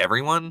just hate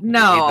everyone?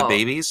 No. You hate the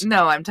babies?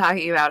 No, I'm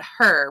talking about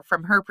her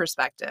from her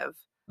perspective.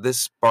 This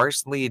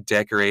sparsely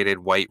decorated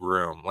white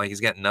room. Like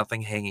he's got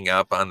nothing hanging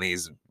up on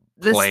these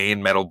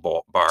plain metal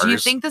bars. Do you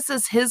think this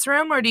is his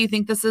room or do you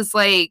think this is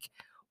like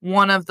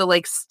one of the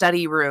like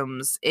study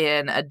rooms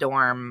in a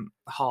dorm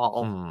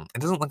hall. It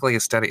doesn't look like a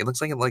study. It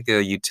looks like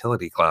a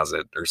utility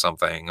closet or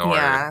something, or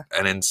Yeah.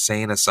 an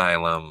insane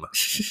asylum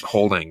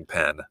holding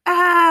pen.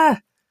 Ah.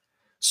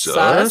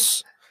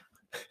 Sus?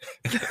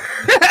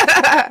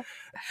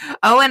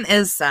 Owen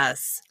is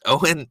sus.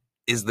 Owen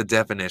is the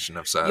definition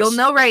of sus. You'll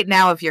know right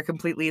now if you're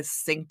completely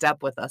synced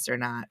up with us or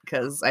not,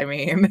 because I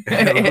mean,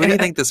 Who do you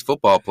think this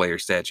football player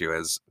statue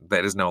is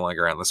that is no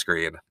longer on the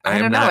screen? I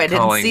am don't know. not I didn't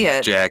calling see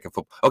it. Jack a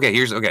football.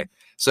 Okay.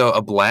 So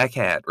a black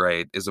hat,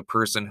 right, is a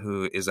person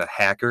who is a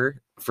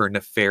hacker for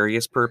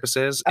nefarious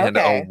purposes, and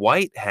Okay. a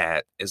white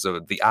hat is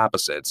the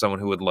opposite. Someone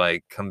who would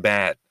like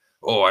combat.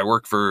 Oh, I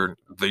work for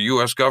the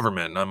U.S.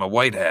 government. And I'm a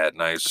white hat,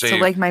 and I say, So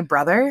like my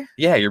brother,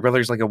 yeah, your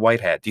brother's like a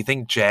white hat. Do you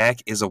think Jack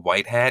is a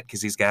white hat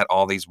because he's got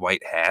all these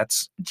white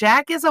hats?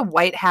 Jack is a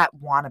white hat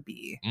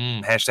wannabe.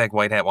 Hashtag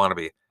white hat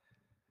wannabe.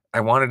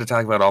 I wanted to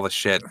talk about all the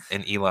shit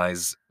in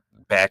Eli's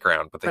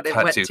background, but they But it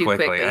cut went too too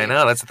quickly. quickly. I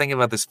know. That's the thing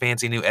about this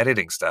fancy new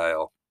editing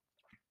style.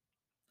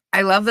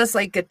 I love this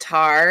like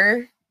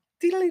guitar.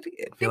 I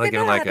feel like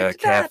I'm in, like, a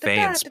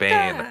cafe in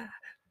Spain.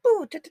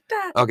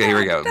 Okay, here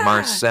we go.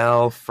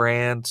 Marcel,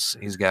 France.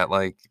 He's got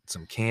like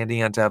some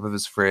candy on top of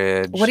his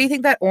fridge. What do you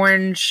think that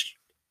orange?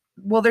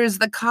 Well, there's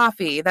the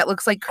coffee that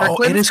looks like Oh,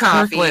 Kirkland's it is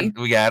coffee. Kirkland.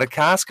 We got a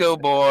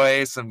Costco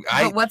boy.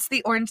 But what's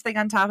the orange thing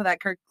on top of that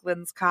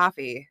Kirkland's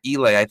coffee?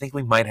 Eli, I think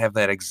we might have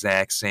that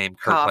exact same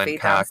Coffee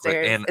Kirkland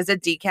downstairs. And Is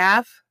it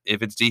decaf?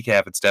 if it's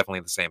decaf, it's definitely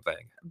the same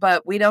thing.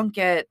 But we don't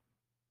get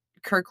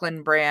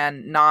Kirkland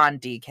brand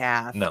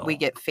non-decaf. No. We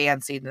get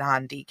fancy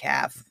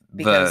non-decaf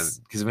because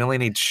Because we only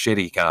need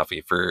shitty coffee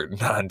for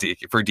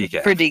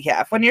decaf. for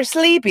decaf when you're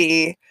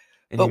sleepy,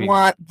 And but you-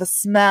 want the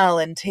smell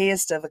and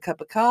taste of a cup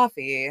of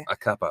coffee. a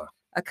cuppa.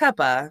 A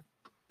cuppa.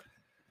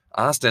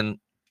 Austin,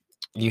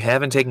 you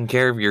haven't taken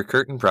care of your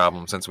curtain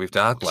problem since we've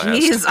talked last.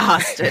 Jeez,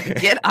 Austin,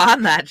 get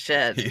on that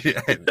shit.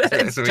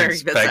 So we During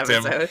this expect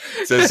him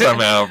episode. to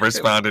somehow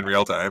respond in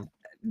real time.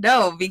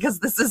 No, because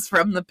this is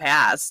from the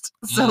past.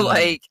 So Mm.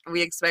 like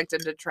we expect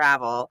him to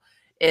travel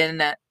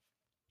in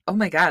oh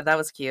my god, that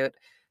was cute.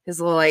 His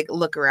little like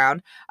look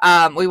around.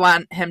 We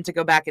want him to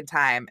go back in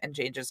time and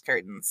change his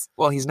curtains.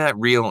 Well, he's not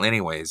real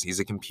anyways. He's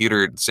a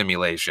computer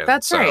simulation.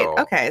 That's right. so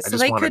Okay, I so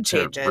just they wanted could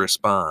change to it.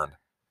 respond.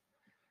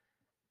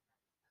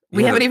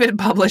 We Yeah, haven't even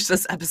published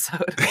this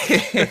episode.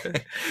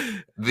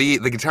 the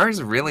guitar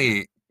is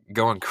really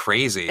going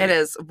crazy. It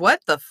is.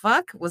 What the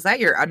fuck? Was that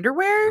your It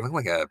underwear? looked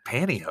like a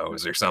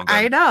pantyhose or something.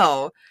 I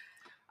know.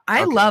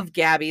 I Okay. love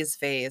Gabby's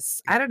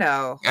face. I don't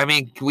know. I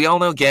mean, we all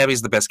know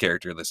Gabby's the best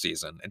character this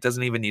season. It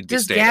doesn't even need to be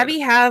Does stated. Gabby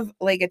have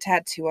like a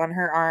tattoo on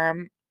her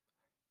arm?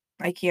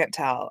 I can't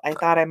tell. I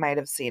thought I might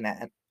have seen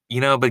it.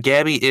 But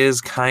Gabby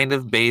is kind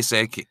of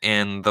basic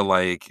in the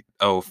like,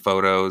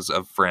 photos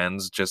of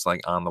friends just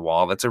like on the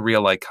wall. That's a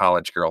real like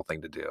college girl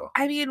thing to do.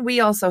 I mean, we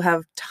also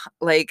have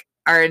like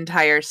our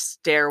entire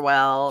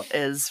stairwell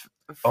is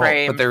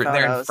framed. But they're in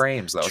photos.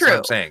 frames though. That's what I'm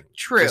True, saying.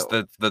 True. Just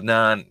the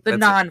non The that's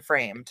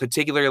non-framed.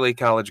 particularly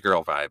college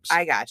girl vibes.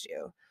 I got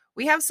you.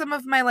 We have some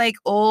of my like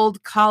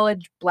old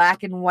college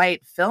black and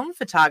white film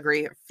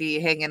photography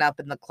hanging up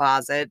in the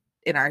closet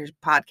in our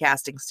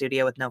podcasting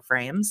studio with no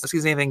frames. That's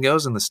because anything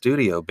goes in the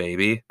studio,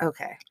 baby.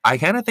 Okay. I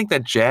kind of think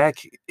that Jack,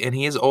 and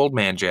he is old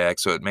man Jack,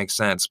 so it makes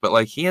sense, but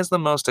like he has the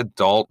most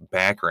adult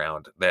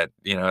background that,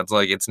 it's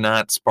like it's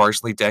not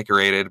sparsely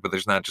decorated, but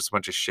there's not just a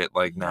bunch of shit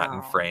like not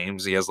in No.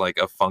 frames. He has like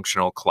a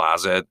functional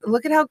closet,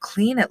 Look at how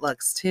clean it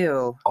looks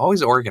too.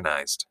 always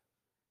organized.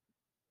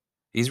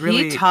 He's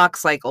really, He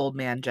talks like old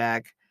man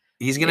Jack.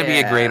 he's going to be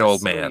a great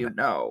old Yes, man. You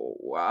know,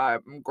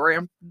 I'm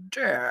Grandpa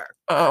Jack.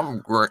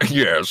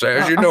 Yes,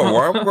 as you know,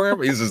 I'm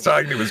Grandpa. He's just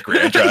talking to his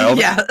grandchild.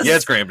 Yes.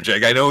 Yes, Grandpa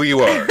Jack, I know who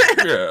you are.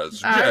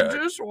 Yes, I Jack.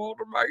 just want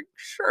to make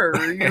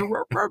sure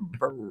you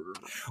remember.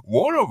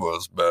 One of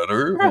us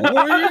better.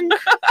 Wink.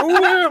 Who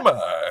am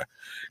I?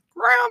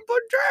 Grandpa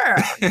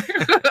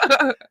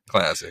Jack.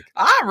 Classic.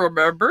 I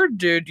remember.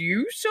 Did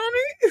you,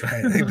 Sonny?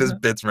 I think this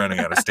bit's running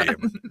out of steam.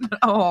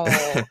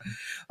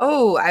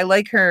 Oh, I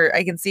like her.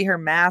 I can see her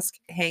mask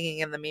hanging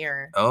in the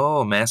mirror.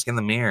 Oh, Mask in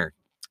the Mirror.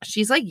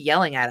 She's like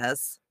yelling at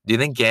us. Do you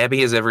think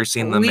Gabby has ever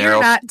seen the We Meryl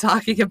are not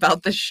talking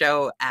about the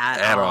show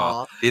at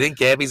all. Do you think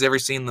Gabby's ever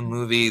seen the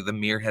movie The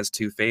Mirror Has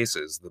Two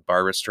Faces, the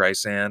Barbara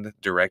Streisand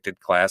directed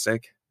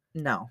classic?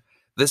 No.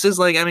 This is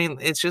like,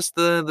 it's just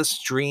the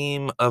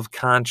stream of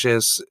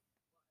conscious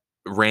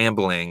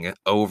rambling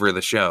over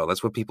the show.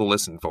 That's what people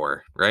listen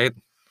for, right?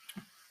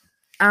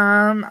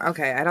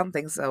 Okay, I don't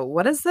think so.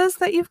 What is this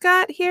that you've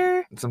got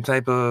here? Some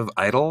type of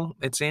idol,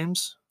 it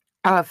seems.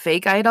 A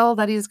fake idol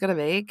that he's gonna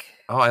make.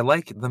 Oh, I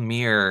like the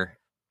mirror,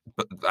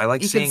 but I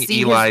like You can seeing see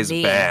his Eli's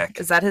knee. Back.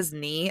 Is that his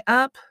knee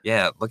up?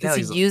 Yeah, look how Is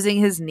he's he using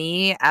his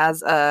knee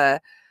as a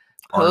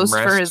post for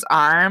armrest. his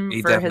arm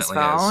He for his definitely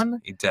phone? is.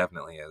 He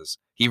definitely is.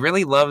 He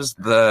really loves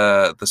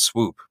the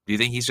swoop. Do you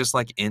think he's just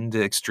like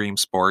into extreme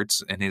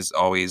sports and he's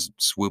always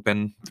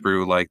swooping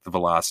through like the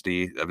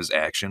velocity of his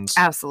actions?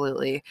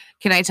 Absolutely.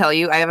 Can I tell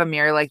you, I have a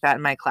mirror like that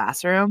in my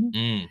classroom,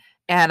 Mm.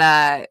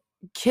 and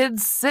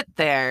kids sit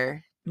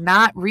there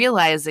not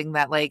realizing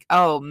that, like,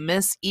 oh,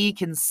 Miss E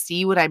can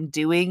see what I'm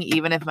doing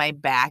even if my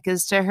back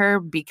is to her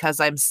because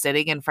I'm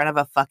sitting in front of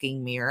a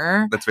fucking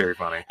mirror. That's very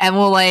funny. And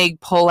will, like,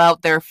 pull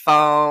out their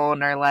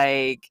phone or,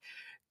 like,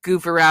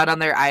 goof around on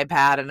their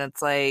iPad. And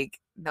it's like,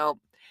 nope.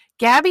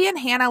 Gabby and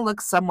Hannah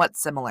look somewhat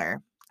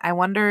similar. I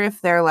wonder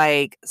if they're,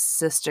 like,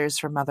 sisters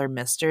from other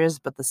misters,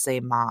 but the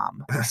same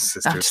mom.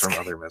 Sisters just from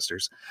kidding. other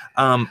misters.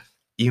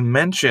 You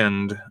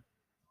mentioned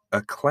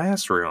a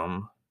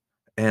classroom,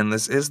 and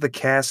this is the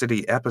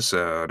Cassidy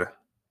episode.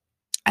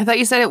 I thought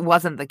you said it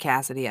wasn't the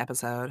Cassidy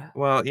episode.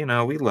 Well, you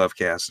know, we love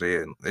Cassidy,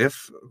 and if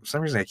for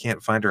some reason I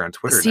can't find her on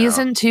Twitter now.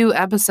 Season 2,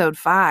 episode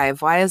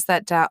 5. Why is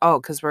that down? Oh,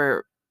 because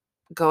we're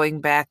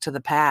going back to the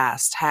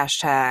past.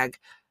 Hashtag.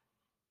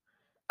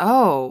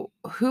 Oh,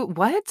 who?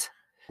 What?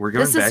 We're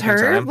going This back is in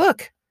her. time.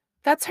 Look,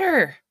 that's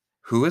her.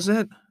 Who is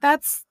it?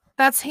 That's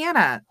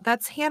Hannah.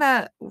 That's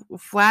Hannah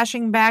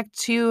flashing back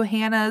to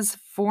Hannah's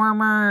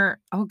former.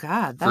 Oh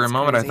God, that's For a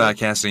moment, crazy. I thought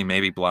Cassidy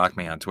maybe blocked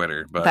me on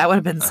Twitter, but that would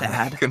have been I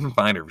sad. couldn't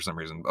find her for some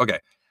reason. Okay,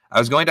 I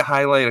was going to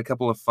highlight a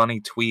couple of funny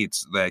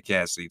tweets that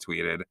Cassidy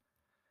tweeted.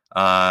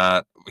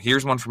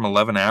 Here's one from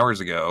 11 hours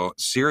ago.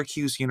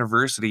 Syracuse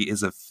University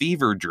is a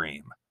fever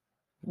dream.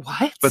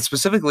 What? But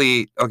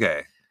specifically,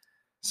 okay.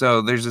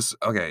 So there's this.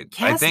 Okay,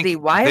 Cassidy, I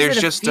think why there's is it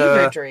a just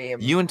fever dream?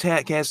 you and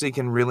Cassidy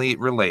can really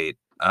relate.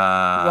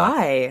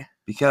 Why?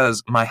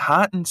 Because my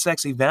hot and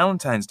sexy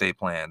Valentine's Day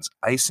plans,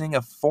 icing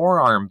a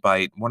forearm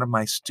bite one of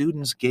my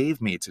students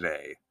gave me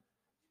today.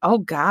 Oh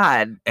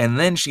God. And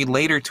then she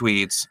later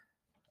tweets,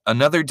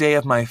 another day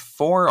of my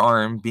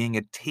forearm being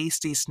a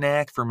tasty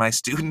snack for my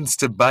students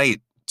to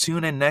bite.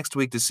 Tune in next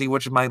week to see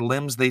which of my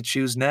limbs they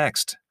choose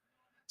next.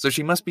 So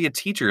she must be a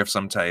teacher of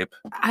some type.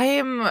 I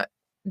am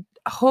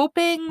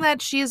hoping that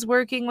she's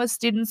working with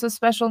students with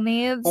special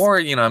needs.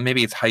 Or, you know,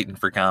 maybe it's heightened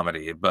for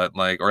comedy, but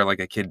or like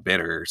a kid bit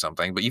her or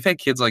something. But you've had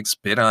kids like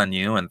spit on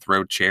you and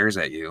throw chairs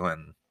at you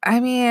and... I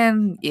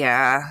mean,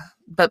 yeah.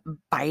 But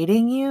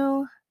biting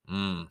you?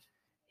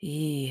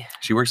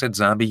 She works at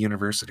Zombie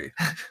University.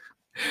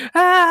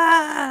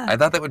 Ah! I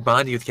thought that would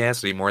bond you with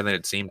Cassidy more than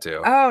it seemed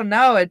to. Oh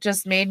no, it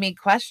just made me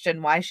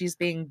question why she's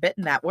being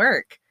bitten at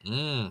work.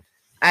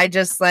 I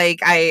just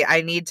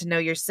I need to know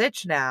your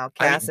sitch now,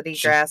 Cassidy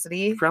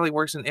Grassity. Probably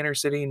works in inner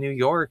city New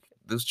York.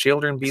 Those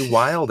children be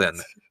wildin',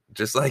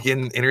 just like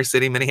in inner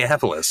city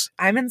Minneapolis.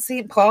 I'm in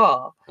St.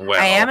 Paul. Well,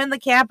 I am in the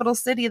capital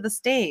city of the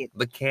state.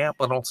 The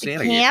capital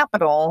city. The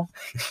capital.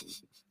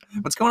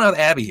 What's going on with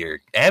Abby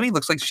here? Abby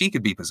looks like she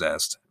could be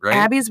possessed, right?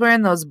 Abby's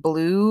wearing those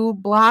blue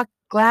block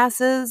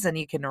glasses, and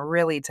you can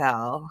really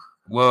tell.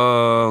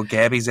 Whoa,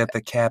 Gabby's at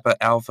the Kappa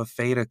Alpha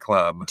Theta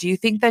Club. Do you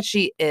think that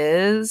she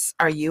is?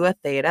 Are you a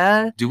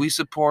Theta? Do we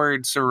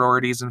support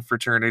sororities and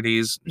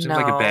fraternities? Seems no,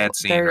 like a bad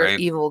scene, they're right?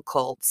 evil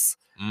cults.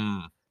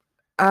 Mm.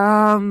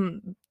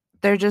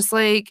 They're just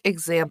like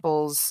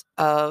examples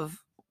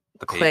of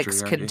The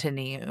cliques patriarchy?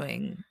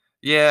 continuing.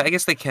 Yeah, I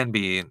guess they can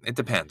be. It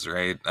depends,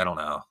 right? I don't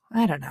know.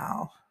 I don't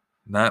know.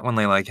 Not when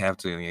they have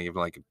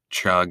to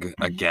chug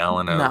a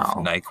gallon of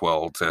No.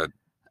 NyQuil to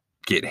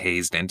get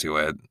hazed into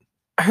it.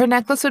 Her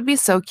necklace would be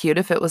so cute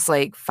if it was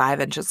like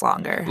 5 inches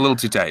longer. A little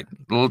too tight.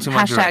 A little too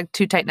much. Hashtag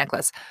too tight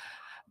necklace.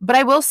 But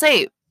I will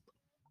say,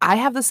 I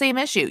have the same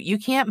issue. You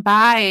can't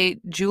buy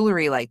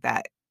jewelry like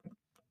that.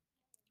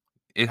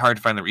 It's hard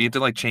to find you have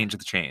to change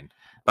the chain.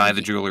 Buy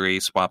the jewelry,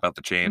 swap out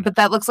the chain. But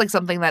that looks like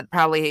something that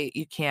probably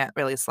you can't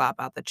really swap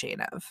out the chain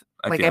of.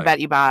 I Bet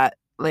you bought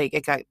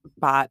it got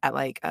bought at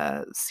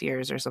a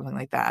Sears or something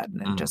like that,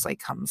 and it just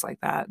comes like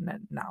that.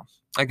 And no,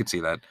 I could see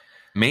that.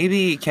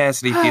 Maybe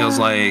Cassidy feels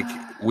like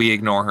we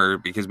ignore her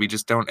because we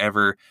just don't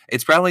ever.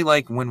 It's probably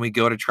like when we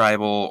go to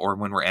tribal or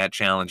when we're at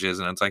challenges,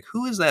 and it's like,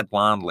 who is that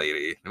blonde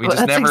lady? And we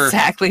just that's never.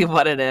 exactly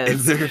what it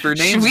is. If her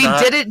name's we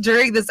not, did it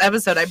during this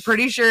episode. I'm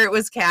pretty sure it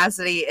was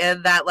Cassidy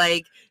in that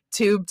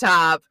tube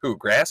top. Who,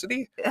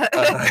 Grassity?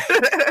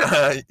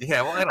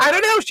 Yeah, well, I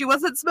don't know. She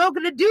wasn't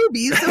smoking a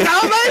doobie, so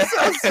how am I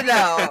supposed to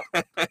know?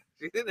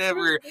 She didn't have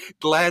her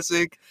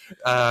classic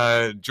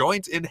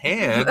joint in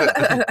hand.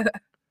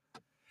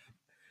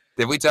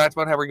 Did we talk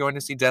about how we're going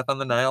to see Death on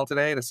the Nile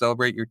today to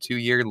celebrate your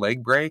 2-year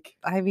leg break?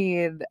 I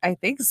mean, I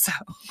think so.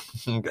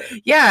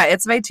 Okay. Yeah,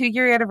 it's my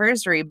 2-year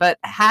anniversary, but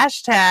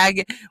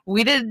hashtag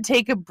we didn't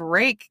take a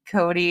break,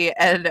 Cody,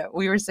 and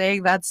we were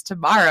saying that's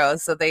tomorrow,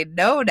 so they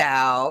know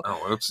now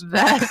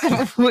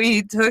that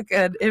we took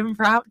an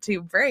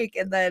impromptu break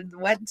and then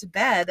went to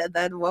bed and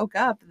then woke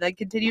up and then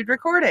continued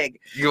recording.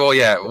 Well,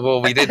 yeah.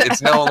 Well, we did.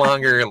 It's no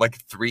longer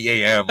 3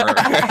 a.m. or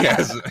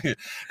yes,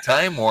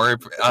 time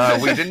warp.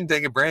 We didn't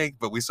take a break,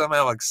 but we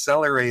somehow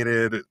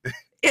accelerated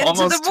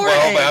almost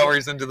 12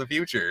 hours into the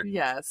future.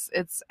 Yes,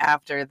 it's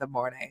after the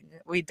morning.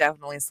 We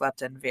definitely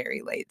slept in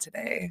very late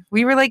today.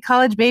 We were like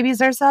college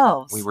babies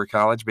ourselves. We were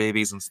college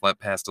babies and slept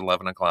past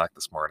 11 o'clock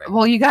this morning.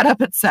 Well, you got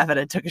up at 7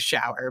 and took a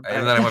shower.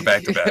 And then I went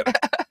back to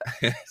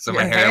bed. So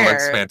my hair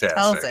looks fantastic.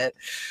 Tells it.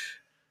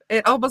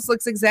 It almost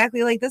looks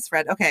exactly like this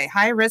friend. Okay,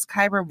 high risk,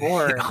 high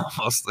reward. It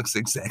almost looks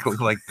exactly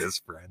like this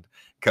friend.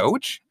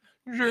 Coach?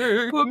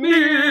 Coach.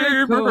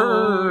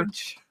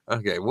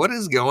 Okay, what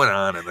is going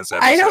on in this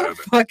episode? I don't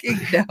fucking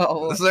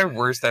know. This is our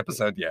worst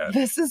episode yet.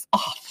 This is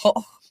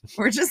awful.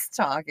 We're just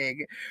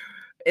talking.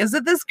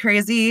 Isn't this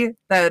crazy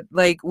that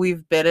like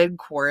we've been in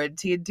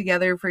quarantine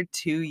together for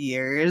 2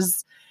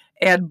 years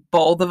and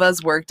both of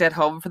us worked at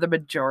home for the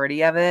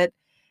majority of it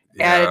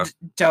Yeah. and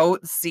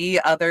don't see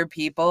other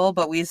people,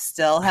 but we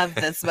still have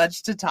this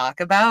much to talk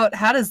about?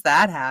 How does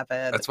that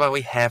happen? That's why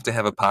we have to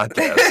have a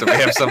podcast, so we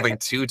have something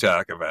to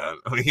talk about.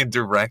 We can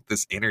direct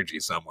this energy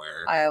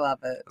somewhere. I love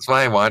it. That's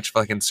why I watch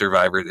fucking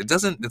Survivor.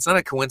 It's not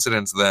a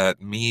coincidence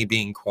that me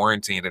being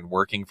quarantined and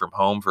working from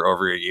home for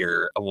over a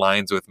year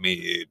aligns with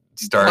me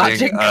starting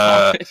Watching a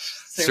college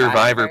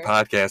Survivor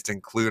podcast,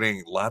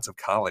 including lots of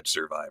college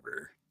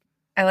Survivor.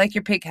 I like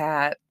your pink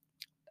hat.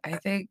 I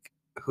think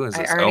Who is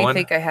I this? already Owen?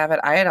 think I have it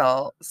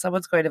idle.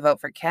 Someone's going to vote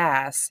for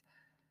Cass.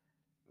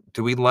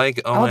 Do we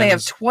like Owen's? Oh, they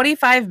have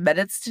 25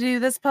 minutes to do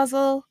this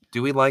puzzle?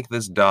 Do we like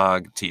this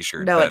dog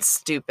T-shirt? No, that- it's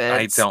stupid.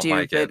 I don't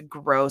like it.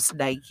 Gross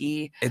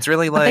Nike. It's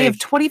really But they have like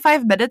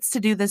 25 minutes to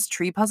do this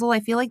tree puzzle. I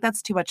feel like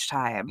that's too much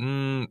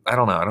time. I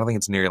don't know. I don't think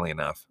it's nearly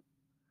enough.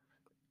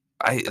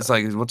 It's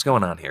like, what's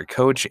going on here?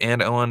 Coach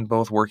and Owen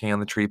both working on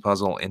the tree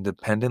puzzle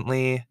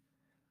independently.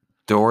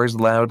 Doors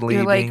loudly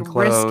You're like being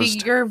closed.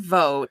 risking your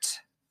vote.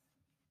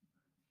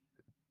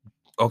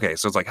 Okay,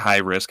 so it's like high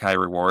risk, high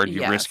reward.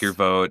 You risk your Yes.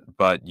 vote,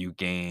 but you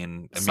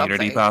gain immunity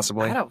Something.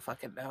 possibly. I don't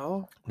fucking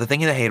know. The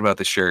thing that I hate about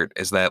the shirt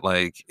is that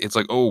like it's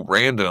like, oh,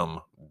 random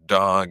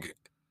dog,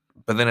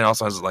 but then it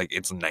also has like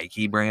it's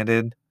Nike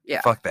branded. Yeah.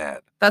 Fuck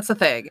that. That's the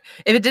thing.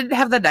 If it didn't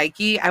have the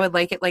Nike, I would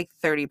like it like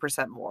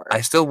 30% more.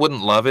 I still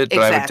wouldn't love it, but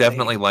I would Exactly.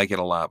 definitely like it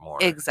a lot more.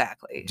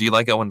 Exactly. Do you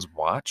like Owen's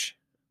watch?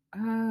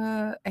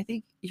 I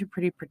think you're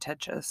pretty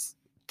pretentious.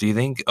 Do you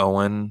think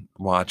Owen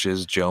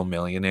watches Joe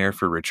Millionaire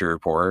for Richer or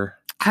Poorer?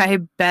 I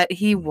bet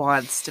he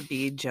wants to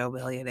be Joe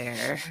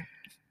Millionaire.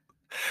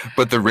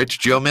 But the rich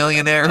Joe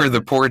Millionaire or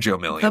the poor Joe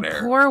Millionaire? The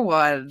poor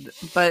one,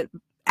 but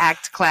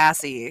act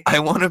classy. I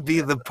want to be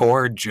the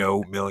poor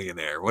Joe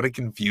Millionaire. What a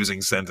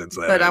confusing sentence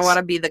that is. But I want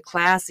to be the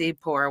classy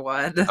poor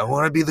one. I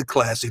want to be the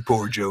classy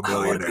poor Joe I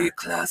want to Millionaire. be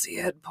classy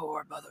and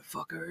poor,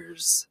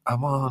 motherfuckers. I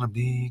want to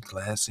be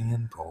classy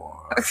and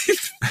poor.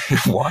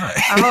 Why?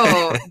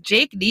 Oh,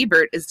 Jake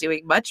Niebert is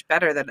doing much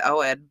better than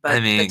Owen, but I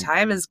mean, the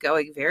time is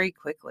going very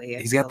quickly.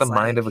 He's got the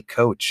mind of a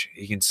coach.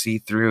 He can see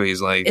through.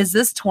 He's like, Is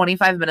this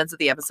 25 minutes of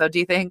the episode, do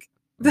you think?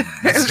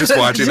 he's just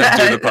watching them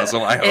do the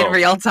puzzle. I In hope.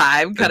 real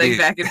time, cutting be-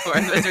 back and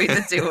forth between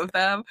the two of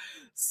them.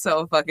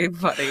 So fucking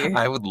funny.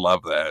 I would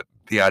love that.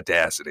 The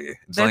audacity.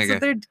 It's That's like what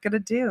they're gonna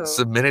do.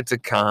 submit it to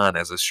Khan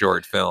as a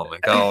short film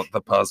and call it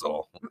The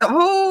Puzzle.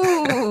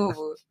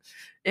 Oh,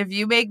 if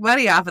you make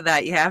money off of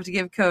that, you have to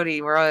give Cody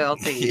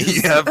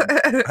royalties. Yep.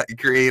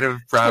 Creative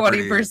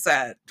property.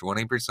 20%.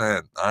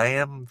 20%. I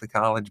am the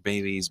college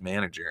baby's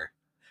manager.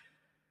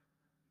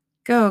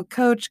 Go,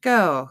 coach,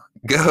 go.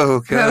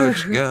 Go,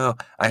 coach, Go. go.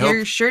 I Your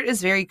hope. shirt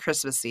is very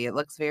Christmassy. It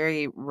looks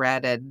very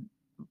red and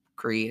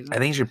green. I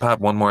think you should pop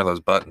one more of those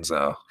buttons,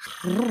 though.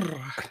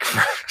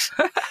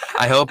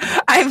 I hope.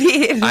 I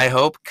mean, I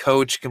hope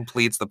Coach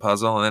completes the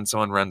puzzle and then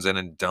someone runs in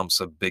and dumps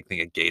a big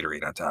thing of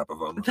Gatorade on top of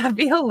him, that'd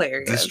be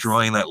hilarious.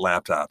 destroying that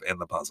laptop and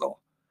the puzzle.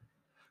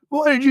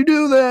 Why did you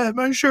do that?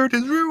 My shirt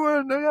is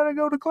ruined. I gotta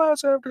go to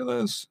class after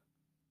this.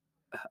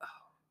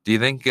 Do you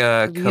think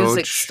The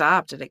music Coach?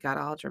 stopped and it got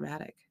all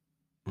dramatic.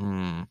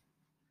 Hmm.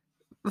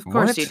 Of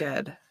course you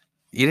What? did.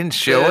 You didn't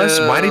show us.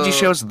 Why did you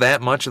show Boo. us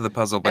that much of the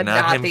puzzle, but And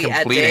not him the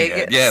completing ending.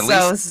 it? Yeah, at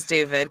so least.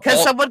 stupid. Because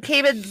Oh. someone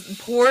came and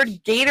poured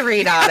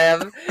Gatorade on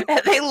him,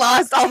 and they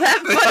lost all that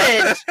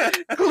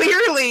footage.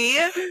 Clearly,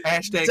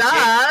 Hashtag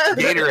duh.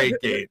 Gatorade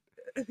Gate.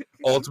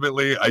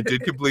 Ultimately, I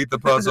did complete the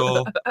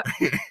puzzle.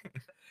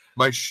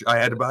 I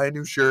had to buy a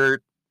new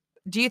shirt.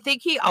 Do you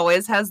think he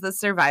always has the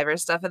Survivor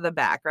stuff in the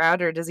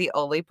background, or does he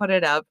only put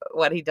it up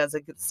when he does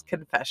his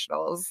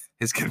confessionals?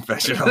 His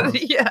confessional.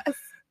 Yes.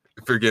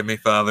 Forgive me,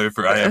 Father,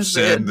 for I have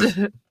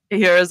sinned.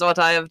 Here's what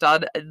I have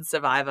done in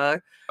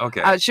Survivor.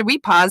 Okay. Should we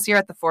pause here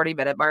at the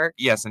 40-minute mark?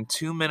 Yes, in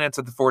 2 minutes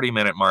at the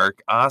 40-minute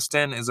mark,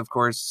 Austin is, of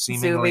course,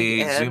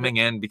 seemingly zooming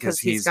in because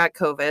he's got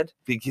COVID.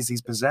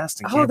 he's possessed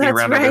and Oh, can't be that's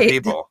around other right.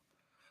 people.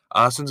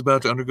 Austin's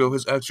about to undergo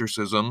his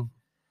exorcism.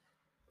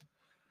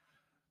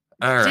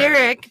 All right.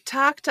 Derek,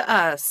 talk to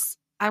us.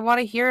 I want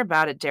to hear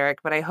about it,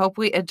 Derek, but I hope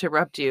we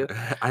interrupt you.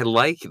 I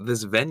like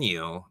this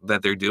venue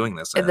that they're doing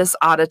this In in. this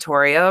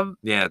auditorium.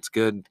 Yeah, it's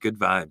good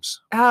vibes.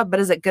 But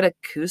is it good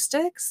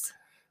acoustics?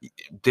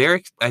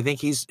 Derek, I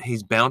think he's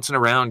bouncing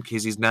around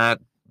because he's not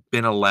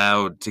been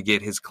allowed to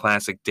get his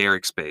classic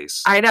Derek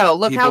space. I know.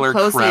 Look People how are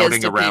close he is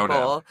crowding to around him.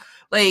 people.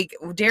 Like,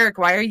 Derek,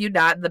 why are you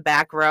not in the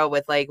back row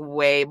with like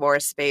way more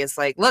space?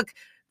 Like, look,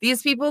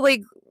 these people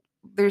like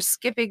they're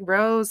skipping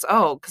rows.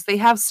 Oh, because they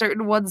have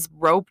certain ones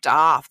roped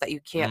off that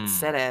you can't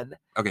sit in.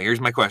 Okay,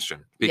 here's my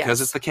question. Because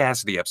it's Yes. the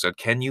Cassidy episode,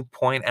 can you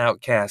point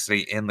out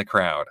Cassidy in the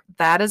crowd?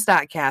 That is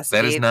not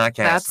Cassidy. That is not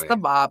That's Cassidy. the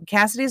mom.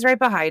 Cassidy's right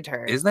behind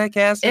her. Is that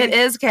Cassidy? It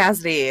is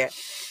Cassidy.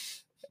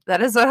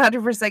 That is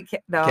 100%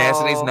 no.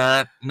 Cassidy's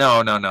not.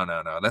 No.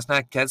 That's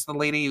the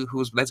lady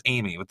that's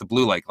Amy with the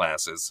blue light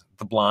glasses.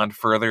 The blonde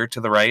further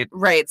to the right.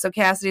 Right. So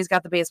Cassidy's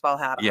got the baseball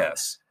hat on.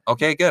 Yes.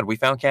 Okay, good. We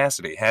found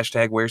Cassidy.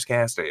 Hashtag where's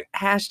Cassidy?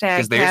 Hashtag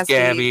Because there's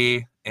Cassidy.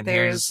 Gabby, and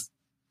here's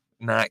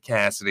not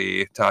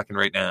Cassidy talking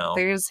right now.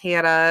 There's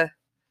Hannah.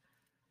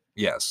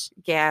 Yes.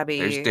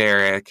 Gabby. There's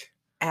Derek.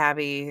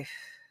 Abby.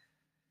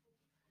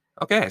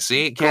 Okay,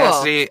 see, Cool.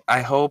 Cassidy,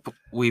 I hope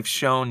we've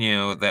shown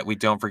you that we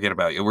don't forget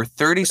about you. We're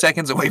 30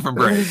 seconds away from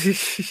break.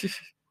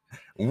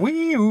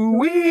 Wee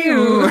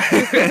Well,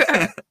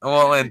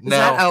 and Is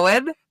now, that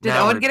Owen? Did now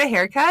Owen we're- get a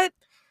haircut?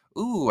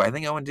 ooh, I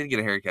think Owen did get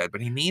a haircut, but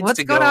he needs What's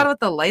to going go. on with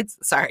the lights?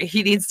 Sorry,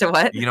 he needs to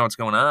what? You know what's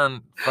going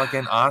on?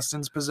 Fucking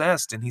Austin's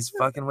possessed, and he's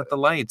fucking with the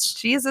lights.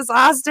 Jesus,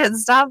 Austin,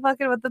 stop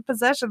fucking with the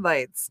possession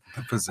lights.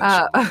 The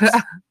possession lights.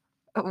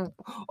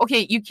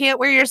 Okay, you can't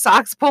wear your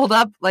socks pulled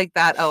up like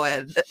that,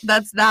 Owen.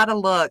 That's not a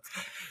look.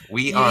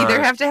 We You are.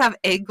 either have to have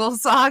ankle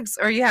socks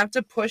or you have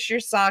to push your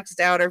socks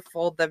down or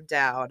fold them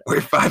down.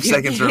 We're 5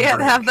 seconds You from can't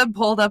break. have them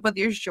pulled up with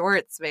your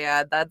shorts,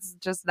 man. That's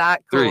just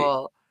not 3,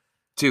 cool.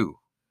 2,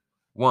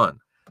 1,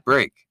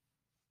 break.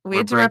 We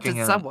we're interrupted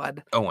breaking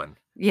someone. Owen.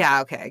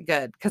 Yeah, okay,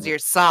 good. Because your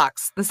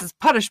socks. This is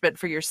punishment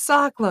for your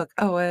sock look,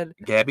 Owen.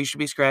 Gabby should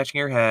be scratching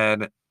her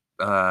head.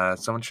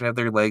 Someone should have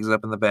their legs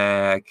up in the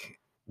back.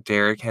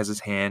 Derek has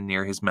his hand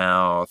near his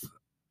mouth.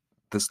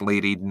 This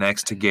lady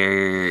next to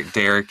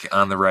Derek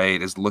on the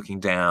right is looking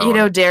down. You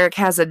know, Derek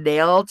has a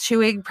nail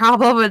chewing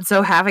problem, and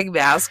so having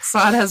masks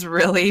on has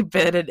really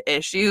been an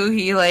issue.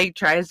 He like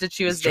tries to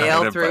chew He's his trying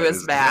nail to through bite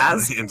his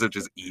mask. He ends up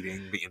just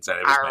eating the inside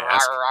of his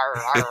mask.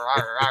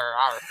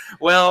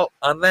 Well,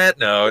 on that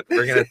note,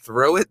 we're going to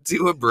throw it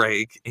to a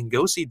break and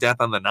go see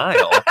Death on the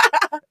Nile.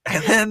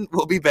 And then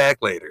we'll be back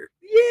later.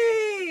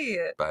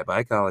 Yay!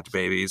 Bye-bye, college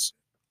babies.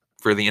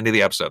 For the end of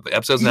the episode. The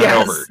episode's not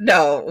over.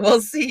 No, we'll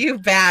see you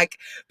back,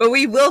 but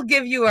we will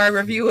give you our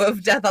review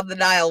of Death on the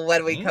Nile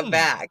when we come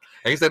back.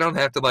 I guess I don't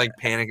have to like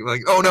panic.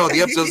 Like, oh no,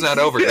 the episode's not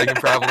over. They can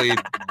probably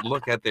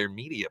look at their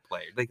media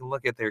player. They can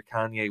look at their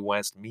Kanye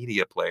West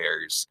media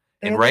players.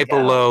 And There right they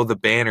go. below the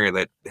banner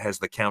that has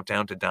the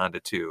countdown to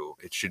Donda 2,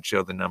 it should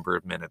show the number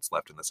of minutes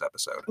left in this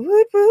episode.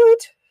 Woot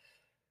woot.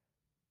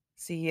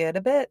 See you in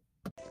a bit.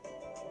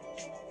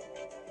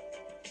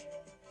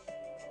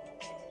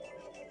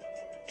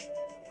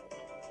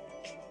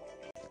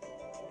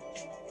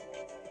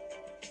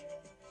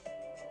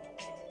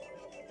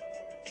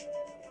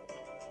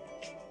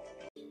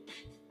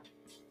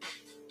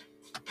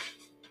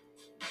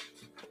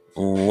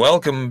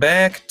 Welcome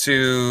back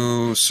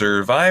to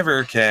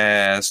Survivor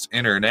Cast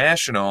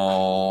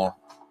International,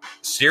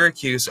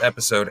 Syracuse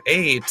episode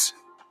 8.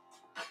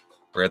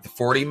 We're at the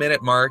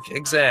 40-minute mark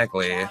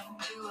exactly. To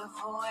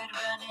avoid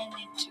running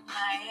into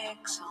my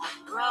ex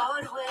on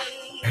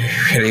Broadway. Are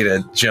you ready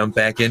to jump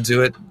back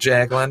into it,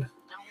 Jacqueline?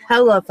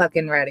 Hella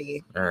fucking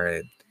ready. All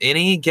right.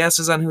 Any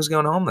guesses on who's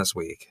going home this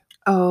week?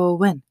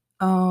 Owen.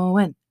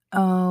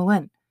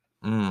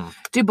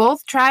 Do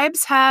both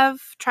tribes have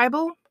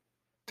tribal?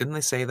 Didn't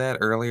they say that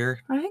earlier?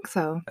 I think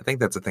so. I think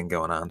that's a thing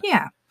going on.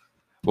 Yeah.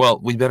 Well,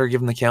 we better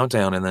give them the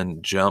countdown and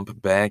then jump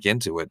back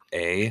into it.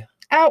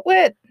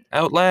 Outwit.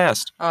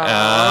 Outlast.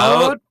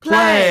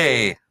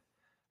 Outplay. All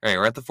right,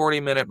 we're at the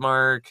 40-minute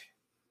mark.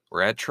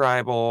 We're at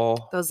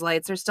Tribal. Those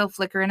lights are still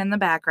flickering in the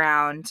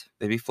background.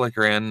 They be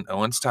flickering.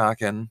 Owen's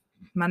talking.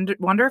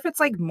 Wonder if it's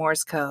like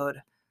Morse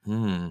code.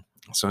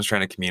 Someone's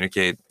trying to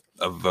communicate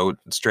a vote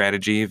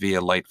strategy via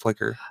light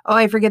flicker. Oh,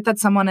 I forget that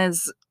someone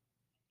is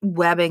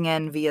webbing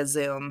in via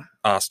Zoom.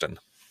 Austin.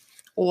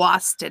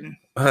 Austin.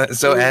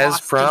 So as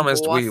Austin,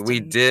 promised, we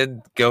Austin. did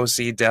go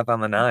see Death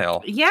on the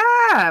Nile.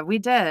 Yeah, we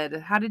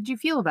did. How did you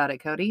feel about it,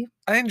 Cody?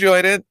 I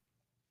enjoyed it.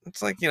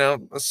 It's like, a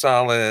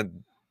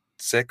solid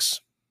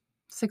 6.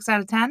 6 out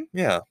of 10?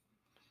 Yeah.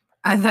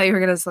 I thought you were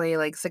going to say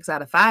like 6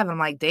 out of 5. I'm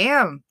like,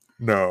 damn,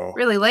 No.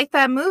 really like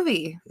that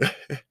movie.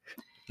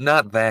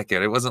 Not that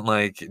good. It wasn't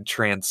like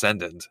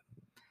transcendent.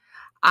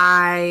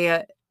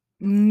 I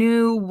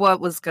knew what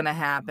was going to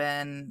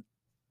happen,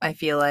 I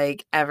feel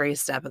like, every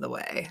step of the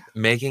way.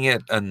 Making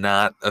it a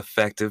not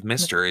effective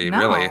mystery, No.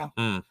 really.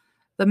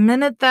 The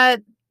minute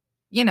that,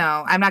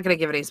 I'm not going to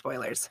give any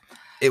spoilers.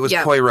 It was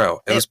Yeah. Poirot.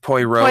 It was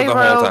Poirot the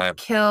whole time.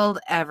 Killed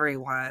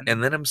everyone.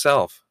 And then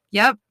himself.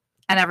 Yep.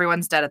 And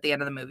everyone's dead at the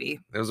end of the movie.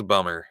 It was a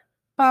bummer.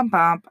 Bump,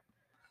 bump.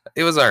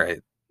 It was all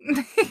right.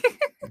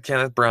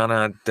 Kenneth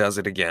Branagh does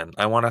it again.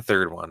 I want a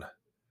third one.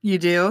 You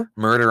do?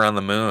 Murder on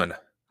the Moon.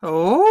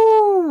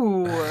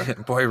 Oh.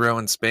 Poirot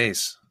in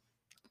space.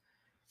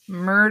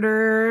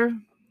 Murder.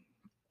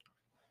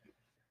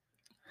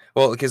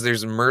 Well, because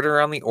there's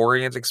Murder on the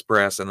Orient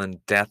Express and then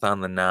Death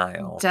on the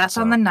Nile. Death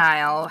on the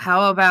Nile.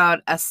 How about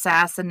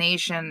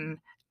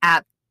assassination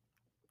at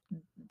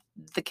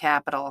the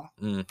Capitol?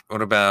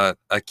 What about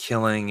a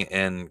killing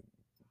on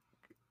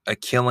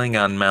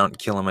Mount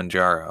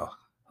Kilimanjaro?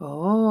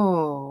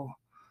 Oh.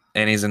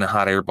 And he's in a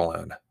hot air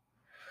balloon.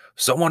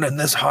 Someone in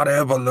this hot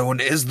air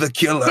balloon is the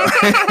killer.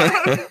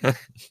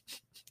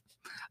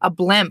 A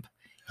blimp.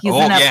 He's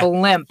Oh, in a yeah.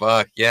 blimp.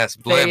 Fuck, yes.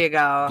 There you Blimp.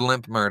 go.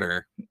 Blimp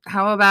murder.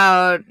 How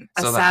about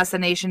So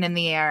assassination in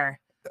the air?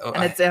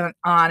 And it's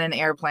on an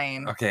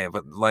airplane. Okay,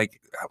 but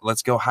like,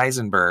 let's go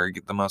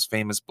Heisenberg, the most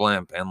famous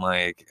blimp, and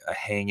like a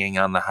hanging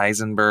on the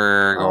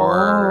Heisenberg,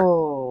 or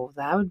Oh,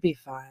 that would be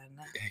fun.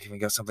 can we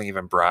go something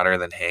even broader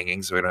than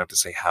hanging, so we don't have to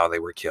say how they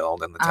were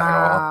killed in the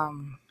title?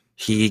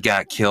 He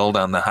got killed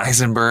on the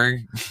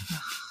Heisenberg.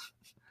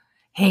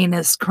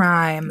 Heinous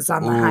crimes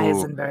on the Ooh,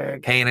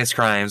 Heisenberg. Heinous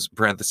crimes,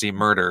 parenthesis,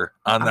 murder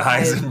on the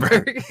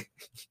Heisenberg.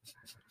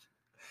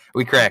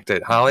 We cracked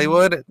it.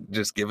 Hollywood,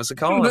 just give us a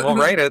call and we'll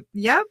write it.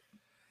 Yep.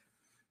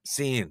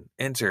 Scene,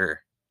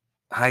 enter,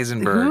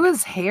 Heisenberg.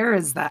 Whose hair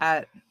is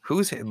that?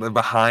 Who's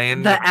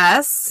behind? The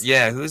S?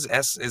 Yeah, who's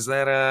S? Is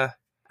that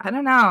I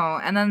don't know.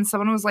 And then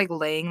someone was like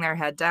laying their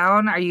head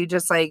down. Are you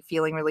just like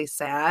feeling really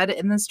sad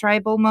in this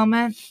tribal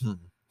moment?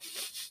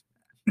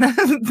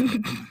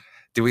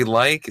 Do we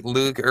like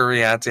Luke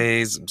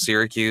Uriarte's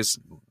Syracuse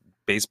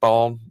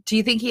baseball? Do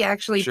you think he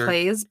actually Sure.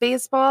 plays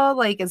baseball?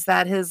 Like, is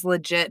that his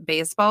legit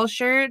baseball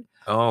shirt?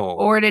 Oh.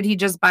 Or did he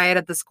just buy it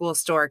at the school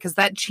store? Because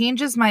that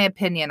changes my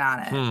opinion on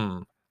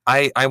it.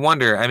 I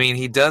wonder. I mean,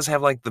 he does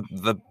have like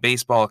the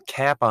baseball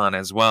cap on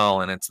as well,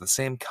 and it's the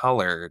same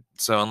color.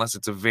 So unless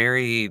it's a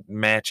very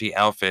matchy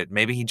outfit,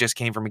 maybe he just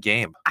came from a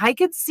game. I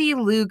could see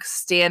Luke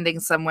standing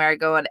somewhere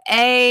going,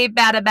 "Ay,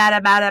 bada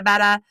bada bada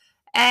bada,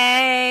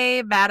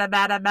 ay, bada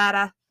bada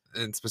bada,"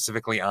 And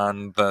specifically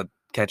on the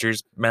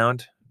catcher's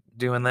mound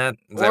doing that.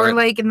 Is that or right?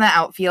 like in the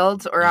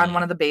outfield or on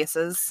one of the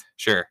bases.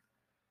 Sure.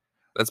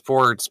 That's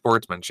poor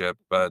sportsmanship,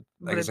 but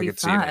I Would guess it I be could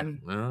see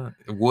that.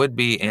 It would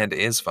be and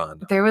is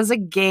fun. There was a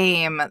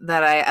game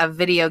a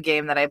video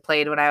game that I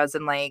played when I was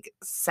in like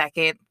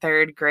 2nd,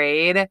 3rd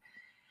grade.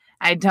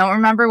 I don't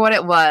remember what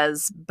it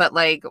was, but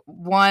like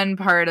one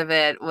part of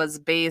it was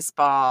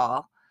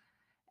baseball.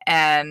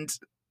 And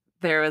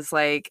there was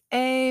like,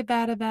 "Hey,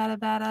 bada, bada,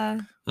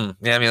 bada."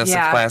 Yeah, I mean, that's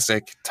a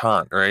classic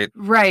taunt, right?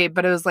 Right,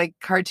 but it was like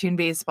cartoon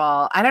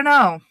baseball. I don't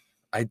know.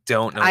 I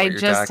don't know I what you're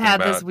just talking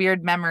had about. this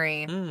weird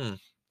memory.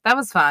 That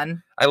was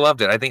fun. I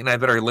loved it. I think, and I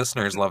bet our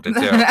listeners loved it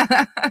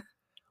too.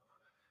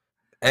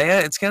 Yeah,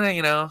 it's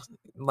kind of,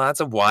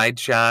 lots of wide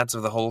shots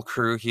of the whole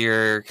crew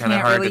here. Kind of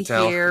Can't hard really to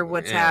tell. hear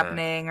what's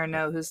happening or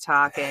know who's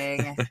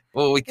talking.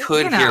 Well, we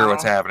could hear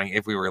what's know. happening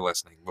if we were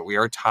listening, but we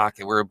are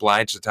talking. We're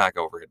obliged to talk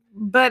over it.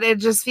 But it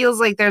just feels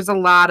like there's a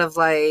lot of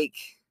like,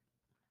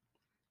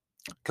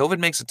 COVID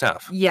makes it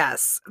tough.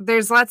 yes,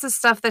 there's lots of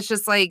stuff that's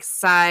just like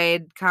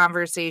side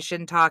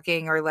conversation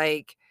talking or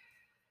like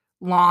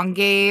long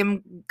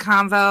game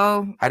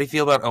convo. How do you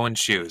feel about Owen's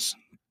shoes?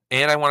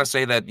 And I want to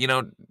say that,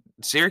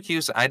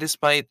 Syracuse, I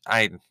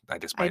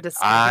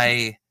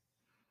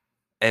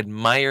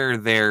admire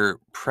their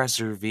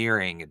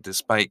persevering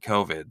despite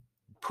COVID,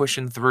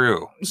 pushing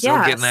through, still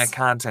getting that Yes.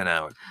 content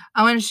out.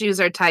 Owen's shoes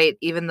are tight,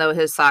 even though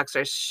his socks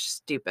are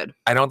stupid.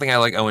 I don't think I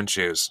like Owen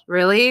shoes.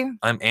 Really?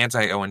 I'm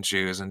anti-Owen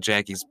shoes, and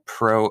Jackie's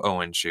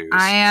pro-Owen shoes.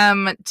 I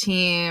am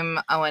team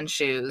Owen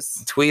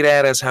shoes. Tweet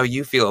at us how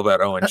you feel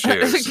about Owen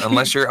shoes.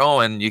 Unless you're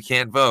Owen, you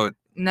can't vote.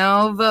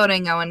 No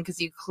voting, Owen, because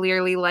you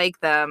clearly like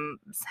them,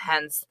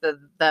 hence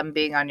them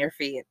being on your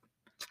feet.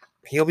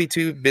 He'll be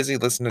too busy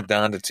listening to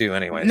Donda too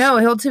anyways. No,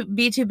 he'll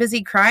be too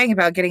busy crying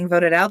about getting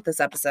voted out this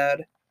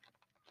episode.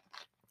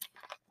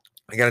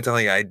 I gotta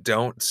tell you, I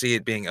don't see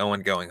it being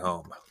Owen going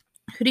home.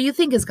 Who do you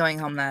think is going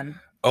home then?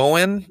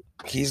 Owen,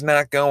 he's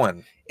not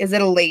going. Is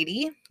it a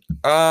lady?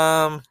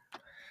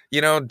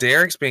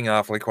 Derek's being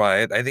awfully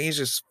quiet. I think he's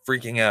just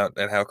freaking out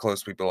at how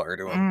close people are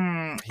to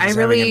him. He's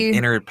having an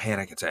inner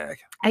panic attack.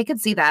 I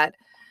could see that.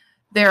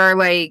 There are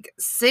like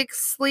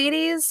 6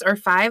 ladies or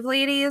 5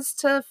 ladies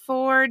to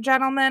 4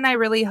 gentlemen. I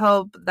really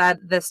hope that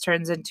this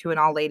turns into an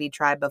all-lady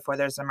tribe before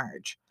there's a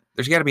merge.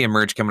 There's got to be a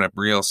merge coming up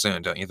real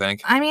soon, don't you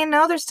think? I mean,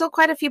 no, there's still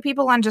quite a few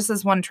people on just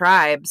this one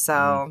tribe,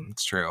 so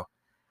It's true.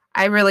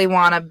 I really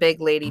want a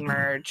big lady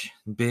merge.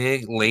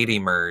 Big lady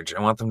merge.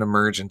 I want them to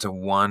merge into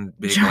one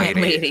big Giant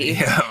lady.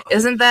 Yeah.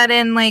 Isn't that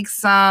in like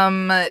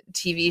some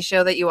TV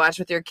show that you watch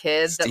with your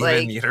kids? Steven that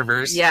like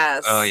Universe?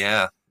 Yes. Oh,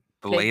 yeah.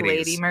 The Big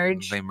ladies. lady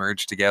merge. They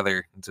merge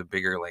together into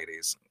bigger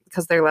ladies.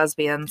 Because they're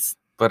lesbians.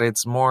 But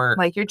it's more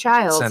Like your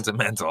child.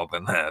 sentimental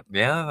than that.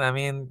 Yeah, I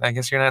mean, I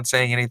guess you're not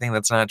saying anything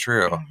that's not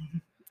true.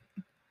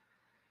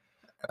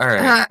 All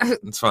right.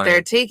 It's fine.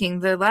 They're taking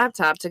the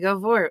laptop to go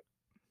vote.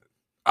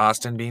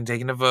 Austin being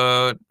taken to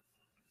vote.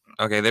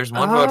 Okay, there's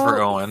one vote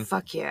for Owen.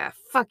 Fuck yeah.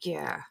 Fuck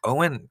yeah.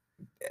 Owen,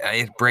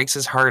 it breaks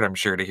his heart, I'm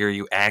sure, to hear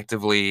you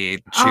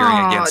actively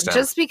cheering against him.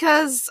 Just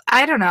because,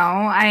 I don't know,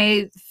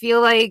 I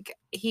feel like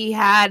he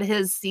had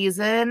his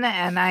season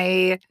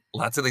and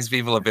Lots of these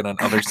people have been on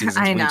other seasons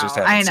I know, we just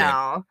haven't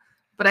seen.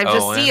 But I've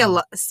just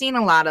Owen. seen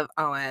a lot of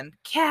Owen.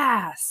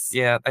 Cass.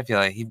 Yeah, I feel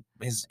like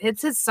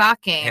It's his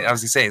sock game. I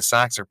was going to say, his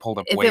socks are pulled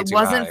up If way it too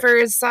wasn't high. for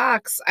his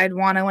socks, I'd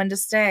want Owen to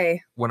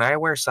stay. When I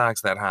wear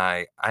socks that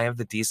high, I have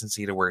the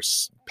decency to wear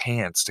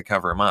pants to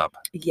cover them up.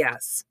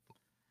 Yes.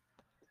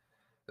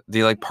 Do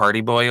you like Party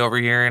Boy over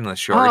here in the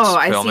shorts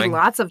I see filming?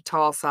 lots of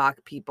tall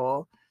sock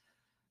people.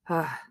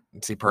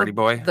 See Party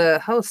Boy? The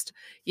host.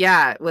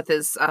 Yeah, with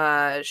his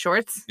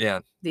shorts. Yeah.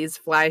 These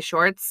fly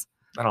shorts.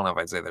 I don't know if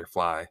I'd say they're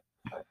fly.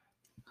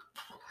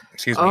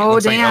 Excuse me. Oh,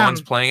 Looks like damn.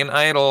 Owen's playing an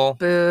idol.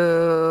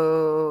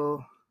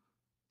 Boo.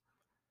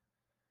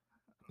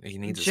 He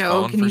needs his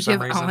Joe, phone can for you some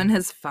give reason. Owen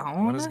his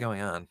phone? What is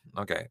going on?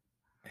 Okay.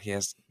 He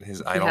has his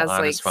He idol has on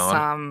like his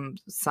phone.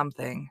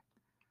 something.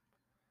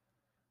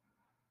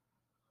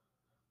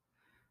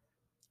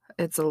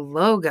 It's a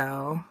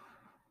logo.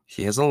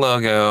 He has a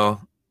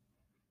logo.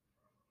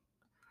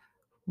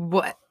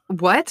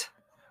 What?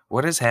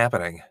 What is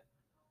happening?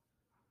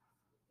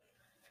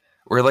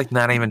 We're like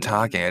not even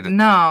talking.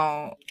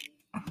 No.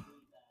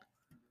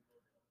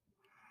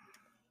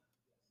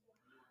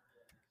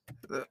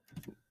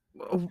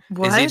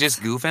 What? Is he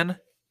just goofing?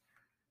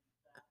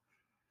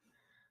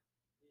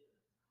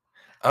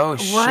 Oh,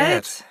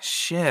 What?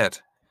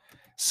 shit.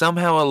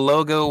 Somehow a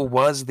logo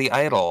was the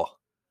idol.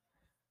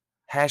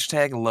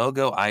 Hashtag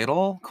logo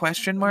idol?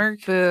 Question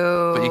mark?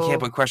 Boo. But you can't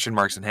put question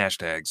marks in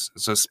hashtags.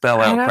 So spell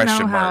I out don't question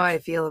know how mark. I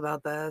feel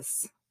about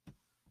this.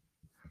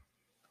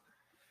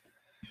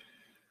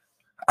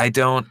 I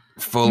don't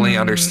fully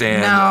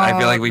understand. No, I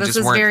feel like we this just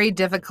is weren't. very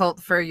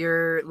difficult for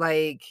your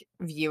like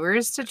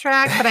viewers to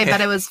track, but I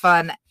bet it was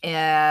fun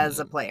as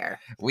a player.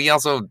 We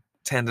also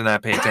tend to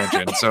not pay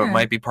attention, so it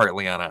might be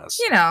partly on us.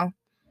 You know,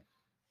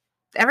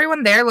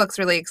 everyone there looks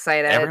really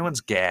excited. Everyone's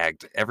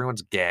gagged.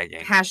 Everyone's gagging.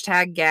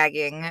 Hashtag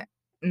gagging,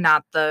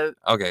 not the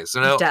Okay, so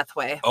now death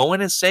way.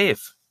 Owen is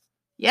safe.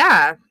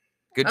 Yeah.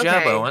 Good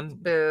job, okay, Owen.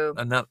 Boo.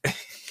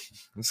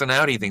 So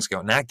now what do you think's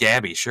going? Not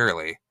Gabby,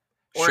 surely.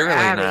 Or Surely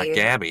Abby. not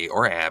Gabby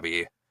or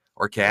Abby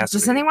or Cassidy.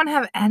 Does anyone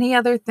have any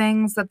other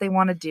things that they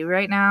want to do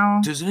right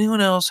now? Does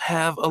anyone else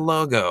have a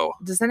logo?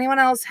 Does anyone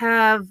else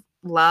have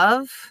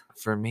love?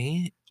 For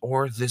me,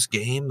 or this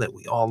game that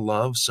we all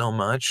love so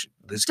much?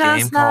 This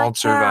Does game not called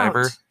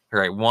Survivor? count. All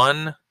right,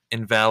 1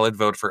 invalid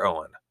vote for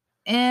Owen.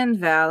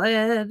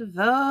 Invalid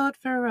vote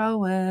for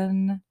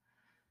Owen.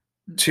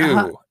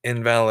 2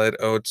 invalid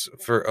oats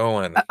for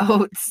Owen.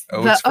 Oats.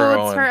 Oats the for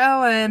oats Owen. for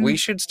Owen. We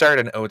should start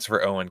an Oats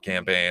for Owen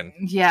campaign.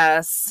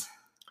 Yes.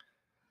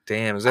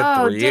 Damn, is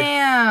that 3?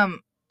 Damn.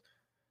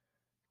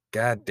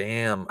 God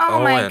damn. Oh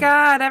Owen. my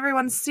god,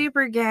 everyone's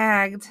super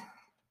gagged.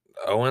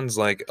 Owen's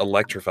like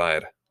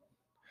electrified.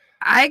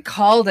 I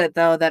called it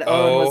though that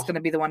Owen was Oh. going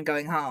to be the one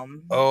going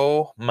home.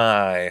 Oh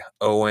my.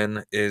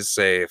 Owen is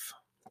safe.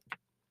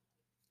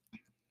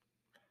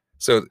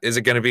 So is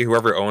it going to be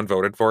whoever Owen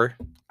voted for?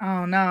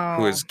 Oh no.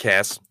 Who is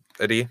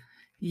Cassidy?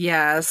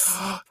 Yes.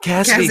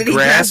 Cassidy Cassidy.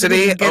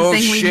 Grassity? Good Oh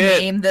thing we shit.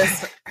 named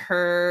this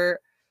her.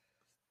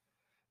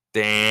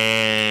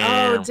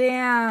 Damn. Oh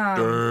damn.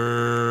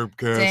 Damn,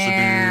 Cassidy.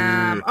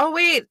 Damn. Oh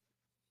wait,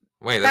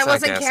 Wait, that's that not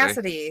wasn't Cassidy.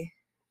 Cassidy.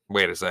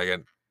 Wait a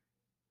second.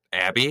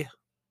 Abby?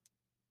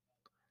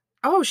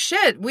 Oh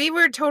shit, we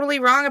were totally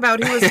wrong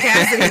about who was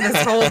Cassidy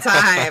this whole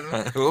time.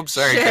 Oops,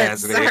 sorry, Shit,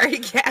 Cassidy. Sorry,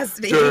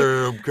 Cassidy.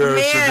 Damn,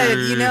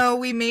 Cassidy. Man,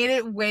 we made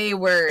it way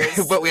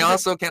worse. But we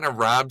also kind of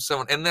robbed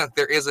someone. And look,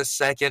 there is a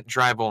second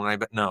tribal, and I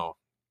bet no,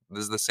 this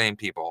is the same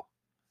people.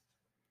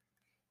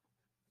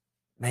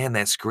 Man,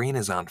 that screen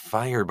is on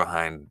fire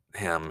behind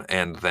him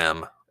and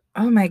them.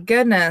 Oh my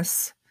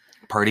goodness.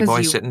 Party 'Cause boy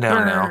you sitting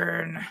down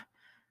now.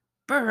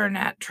 Burn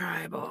at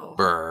tribal.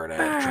 Burn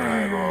at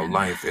tribal. Burn.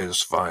 Life is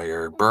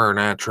fire. Burn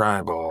at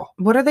tribal.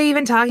 What are they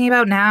even talking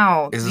about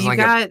now? Is this You like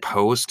got- a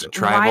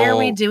post-tribal Why are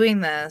we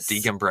doing this?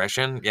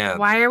 decompression? Yeah.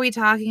 Why are we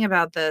talking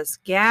about this?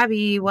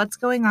 Gabby, what's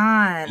going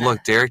on?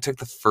 Look, Derek took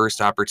the first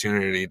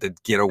opportunity to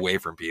get away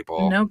from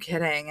people. No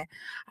kidding.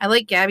 I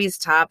like Gabby's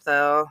top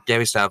though.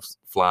 Gabby stops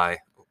fly.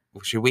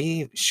 Should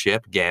we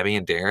ship Gabby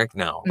and Derek?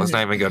 No, let's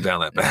not even go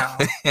down that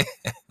path.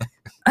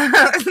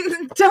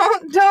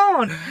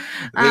 Don't.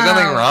 There's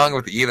nothing wrong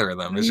with either of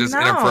them. It's just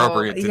no,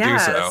 inappropriate to do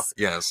so. yes.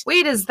 Yes.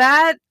 Wait, is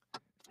that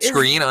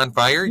Screen on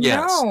fire?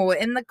 Yes. No,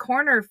 in the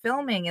corner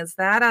filming. Is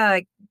that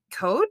a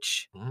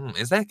coach?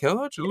 Is that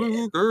Coach? Look,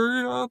 it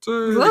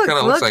Look, kind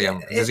of looks look, like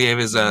him. Does he have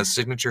his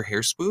signature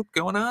hair swoop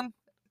going on?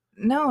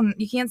 No,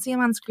 you can't see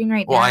him on screen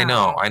right Well,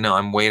 now. I know.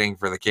 I'm waiting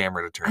for the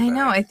camera to turn I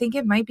know. back. I think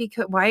it might be.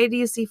 Why do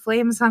you see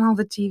flames on all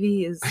the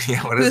TVs?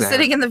 Yeah, what is Who's that?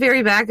 sitting in the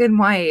very back in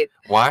white?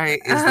 Why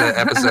is the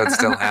episode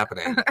still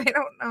happening? I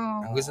don't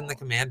know. Who's in the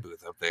command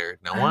booth up there?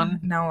 No one?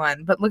 No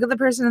one. But look at the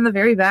person in the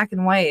very back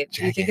in white.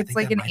 Do you Jackie, think I it's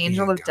like that an might be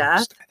angel a of death?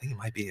 ghost. I think it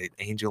might be an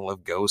angel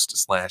of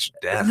ghost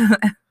 / death.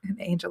 An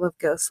angel of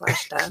ghost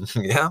 / death.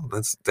 Yeah,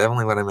 that's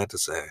definitely what I meant to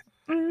say.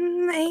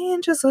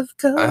 Angels of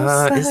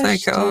ghost. Is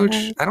that / Coach?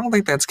 death. I don't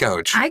think that's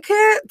Coach. I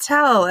can't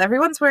tell.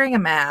 Everyone's wearing a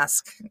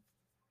mask.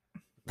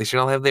 They should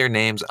all have their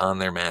names on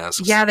their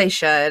masks. Yeah, they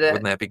should.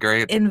 Wouldn't that be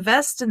great?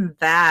 Invest in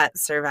that,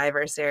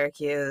 Survivor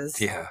Syracuse.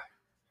 Yeah.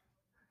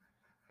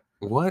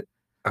 What?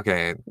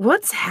 Okay.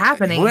 What's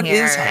happening What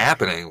here? is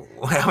happening?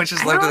 I would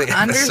just I like to don't the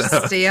episode.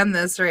 understand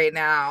this right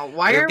now.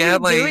 Why We've are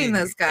got, we doing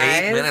this,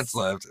 guys? 8 minutes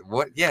left.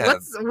 What? Yeah.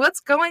 What's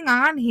going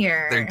on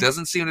here? There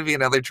doesn't seem to be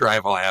another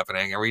tribal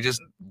happening. Are we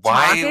just?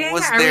 Why Talking?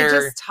 was Are there?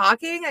 we just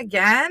talking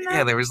again?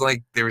 Yeah, there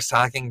was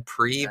talking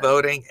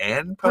pre-voting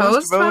and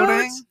Post-vote?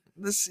 post-voting.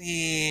 This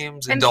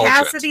seems And indulgent.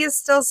 Cassidy is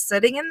still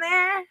sitting in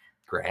there.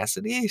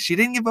 Grassity? She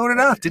didn't get voted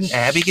off. Didn't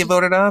Abby get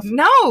voted off?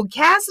 No,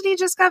 Cassidy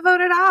just got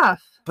voted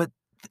off.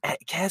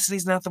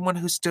 Cassidy's not the one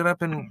who stood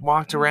up and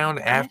walked around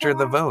after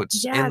the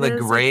votes Yeah, in the it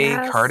is, I gray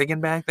guess. cardigan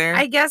back there.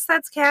 I guess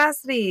that's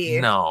Cassidy.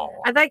 No.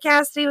 I thought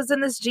Cassidy was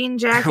in this jean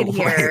jacket Wait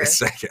here. a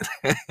second.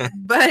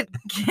 But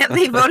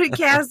they voted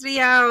Cassidy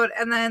out,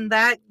 and then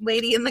that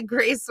lady in the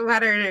gray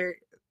sweater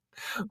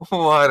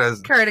What a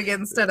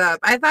cardigan stood up.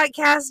 I thought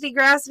Cassidy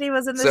Grassity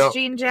was in this So,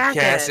 jean jacket.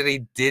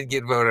 Cassidy did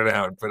get voted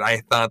out, but I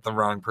thought the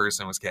wrong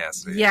person was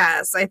Cassidy.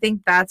 Yes, I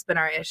think that's been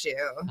our issue.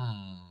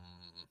 Hmm.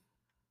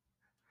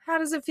 How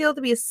does it feel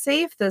to be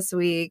safe this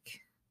week?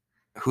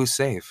 Who's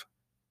safe?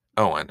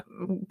 Owen.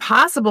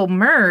 Possible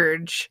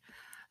merge.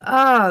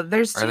 Oh,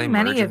 there's Are too they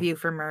many of merging? you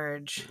for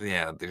merge.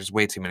 Yeah, there's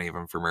way too many of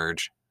them for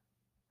merge.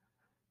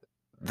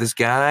 This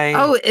guy.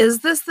 Oh, is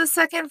this the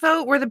second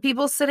vote? Were the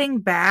people sitting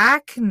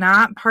back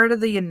not part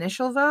of the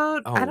initial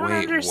vote? Oh, I don't wait,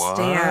 what?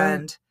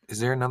 understand. Is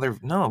there another?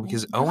 No,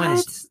 because What?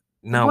 Owen's.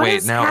 No, What wait.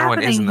 is Now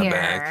Owen is in the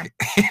happening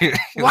back.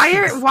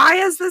 Why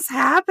is this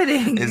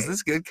happening? Is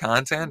this good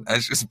content? I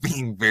was just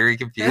being very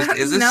confused.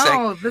 Is this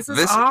this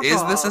is awful.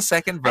 is this a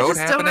second I vote just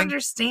happening? don't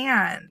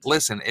understand.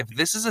 Listen, if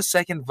this is a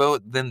second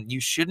vote, then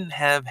you shouldn't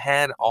have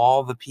had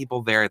all the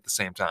people there at the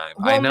same time.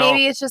 I Well, know.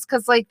 maybe it's just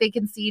because like they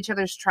can see each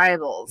other's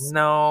tribals.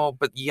 No,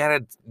 but you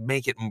gotta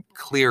make it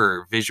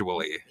clearer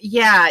visually.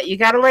 Yeah, you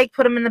gotta like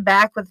put him in the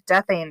back with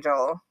Death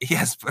Angel.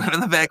 Yes, put him in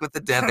the back with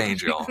the Death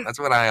Angel. That's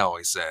what I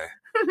always say.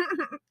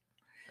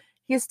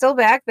 He's still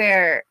back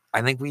there,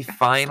 I think we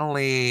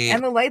finally.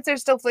 and the lights are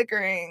still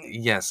flickering.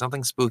 Yeah,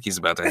 something spooky's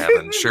about to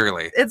happen.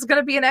 Surely. It's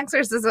gonna be an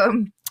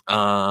exorcism.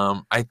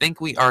 I think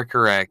we are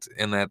correct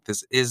in that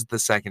this is the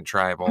second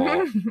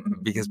tribal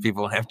because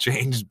people have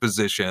changed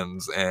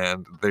positions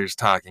and there's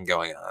talking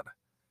going on.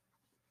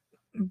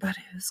 But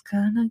who's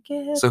gonna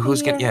get So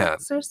who's the gonna- yeah.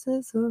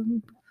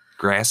 exorcism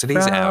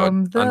Grassity's out,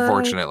 from the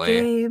unfortunately.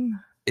 game?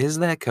 Is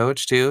that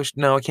Coach too?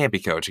 No, it can't be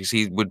Coach.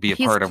 He would be a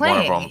He's part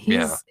playing. of one of them. He's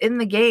Yeah, in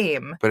the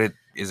game. but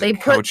is They it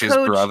put Coach's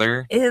Coach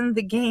brother, in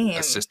the game.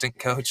 assistant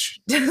coach?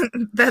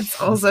 That's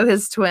also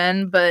his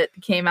twin, but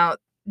came out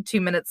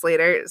 2 minutes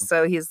later,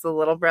 so he's the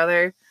little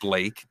brother.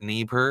 Blake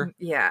Niebuhr.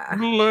 Yeah.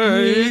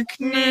 Blake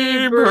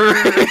Niebuhr.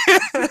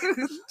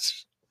 Niebuhr.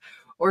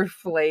 Or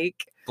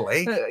Flake.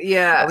 Blake.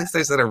 Yeah. At least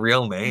they said a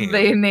real name.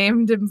 They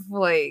named him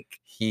Flake.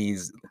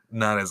 He's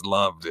not as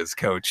loved as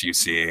Coach. You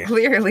see,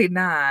 Clearly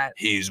not.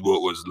 he's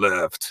what was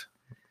left.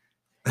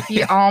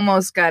 He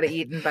almost got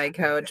eaten by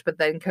Coach, but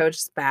then Coach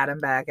spat him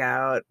back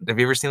out. Have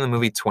you ever seen the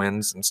movie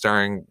Twins and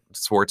starring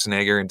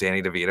Schwarzenegger and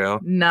Danny DeVito?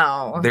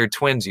 No. They're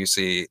twins, you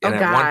see. Oh, And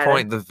at one God.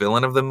 point, the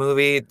villain of the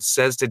movie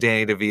says to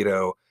Danny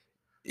DeVito,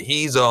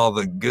 he's all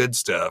the good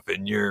stuff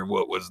and you're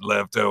what was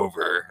left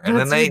over. And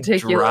then That's they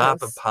drop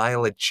a ridiculous.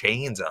 pile of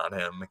chains on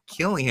him,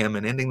 killing him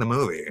and ending the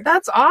movie.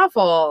 That's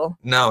awful.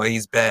 No,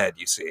 he's bad,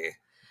 you see.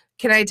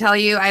 Can I tell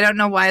you, I don't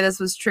know why this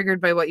was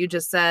triggered by what you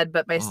just said,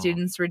 but my Oh.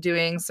 students were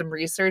doing some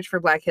research for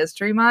Black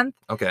History Month,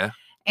 Okay.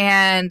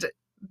 and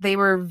they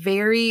were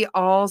very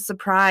all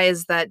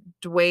surprised that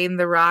Dwayne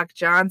The Rock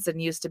Johnson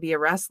used to be a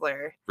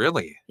wrestler.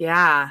 Really?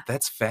 Yeah.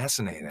 That's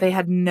fascinating. They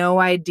had no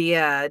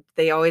idea.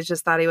 They always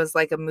just thought he was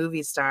like a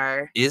movie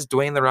star. Is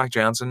Dwayne The Rock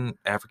Johnson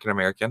African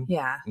American?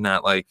 Yeah.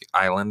 Not like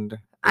island?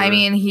 I or-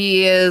 mean,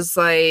 he is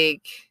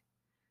like,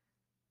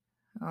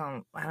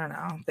 I don't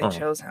know. They Oh.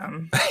 chose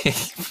him.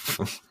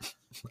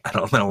 I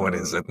don't know what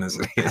his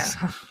ethnicity I is.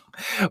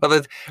 don't know.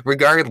 Well,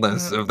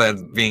 regardless of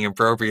that being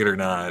appropriate or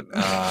not,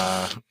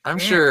 I'm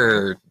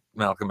sure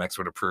Malcolm X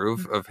would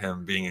approve of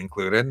him being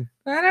included.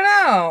 I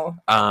don't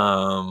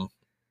know.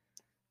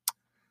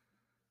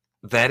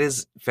 That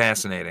is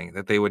fascinating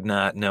that they would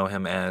not know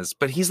him as,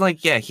 but he's like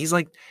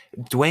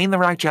Dwayne The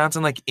Rock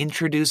Johnson, like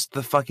introduced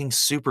the fucking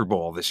Super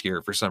Bowl this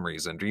year for some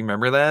reason. Do you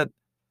remember that?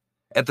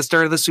 At the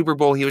start of the Super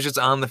Bowl, he was just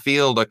on the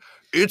field like,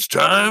 it's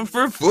time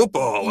for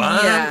football.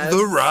 I'm The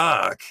Yes.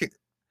 Rock.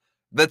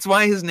 That's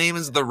why his name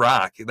is The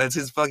Rock. That's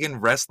his fucking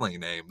wrestling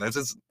name. That's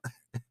his.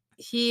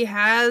 He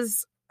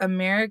has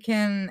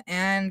American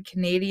and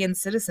Canadian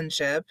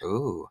citizenship.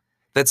 Ooh,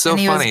 that's so and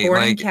he funny. was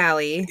born in Like,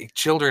 Cali.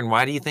 children,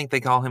 why do you think they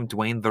call him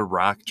Dwayne The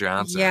Rock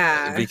Johnson?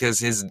 Yeah. Because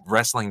his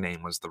wrestling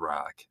name was The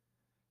Rock.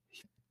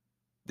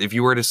 If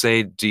you were to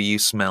say, do you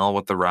smell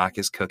what The Rock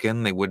is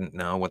cooking? They wouldn't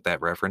know what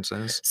that reference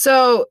is.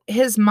 So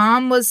his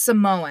mom was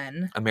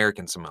Samoan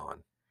American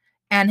Samoan.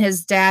 and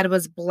his dad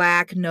was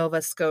Black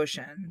Nova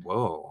Scotian.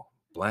 Whoa.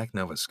 Black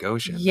Nova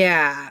Scotian.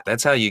 Yeah.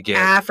 That's how you get.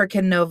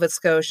 African Nova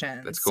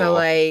Scotian. That's So cool.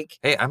 like,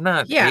 Hey, I'm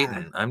not Yeah.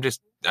 hating. I was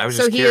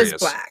so just he curious. is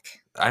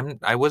Black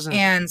I wasn't.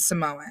 and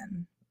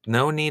Samoan.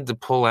 No need to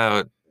pull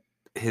out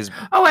his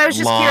Oh, I was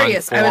just long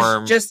curious. I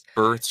form was just,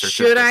 birth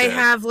certificate. should I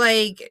have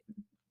like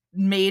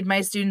made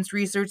my students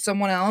research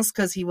someone else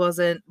because he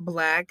wasn't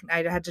Black? I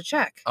had to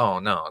check. Oh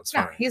no, it's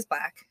No, fine. he's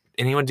Black.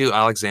 Anyone do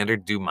Alexander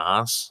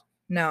Dumas?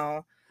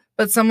 No.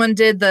 But someone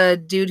did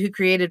the dude who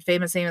created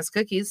Famous Amos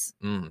cookies.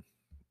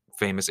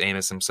 Famous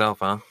Amos himself,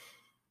 huh?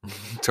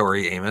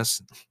 Tori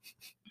Amos.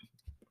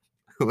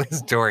 Who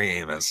is Tori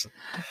Amos?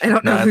 I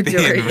don't know Not who the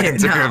Dory is.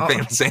 inventor No. of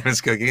Famous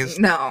Amos cookies.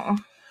 No.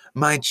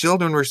 My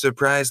children were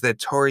surprised that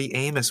Tori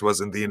Amos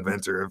wasn't the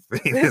inventor of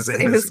famous Famous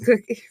Amos.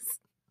 cookies.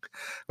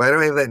 Why do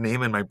I have that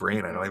name in my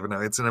brain? I don't even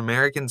know. It's an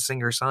American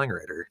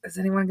singer-songwriter. Is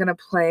anyone gonna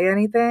play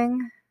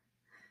anything?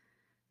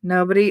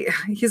 Nobody.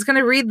 He's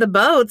gonna read the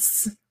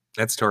boats.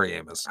 That's Tori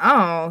Amos.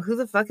 Oh, who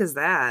the fuck is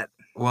that?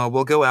 Well,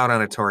 we'll go out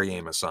on a Tori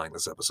Amos song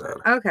this episode.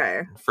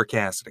 Okay. For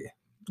Cassidy.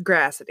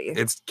 Grassity.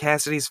 It's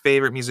Cassidy's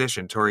favorite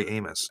musician, Tori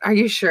Amos. Are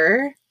you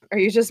sure? Are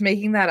you just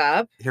making that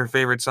up? Her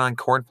favorite song,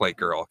 Cornflake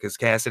Girl, because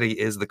Cassidy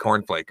is the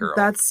Cornflake Girl.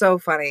 That's so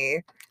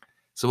funny.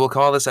 So we'll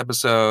call this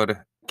episode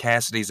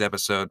Cassidy's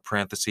episode,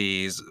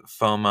 parentheses,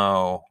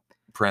 FOMO,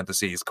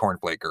 parentheses,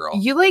 Cornflake Girl.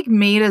 You like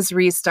made us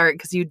restart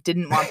because you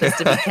didn't want this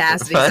to be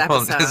Cassidy's I will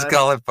episode. just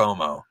call it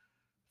FOMO.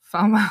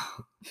 FOMO.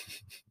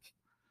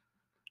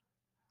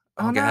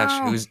 Oh, Oh, gosh,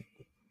 no.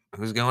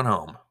 who's going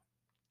home?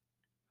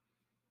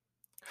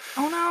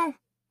 Oh no.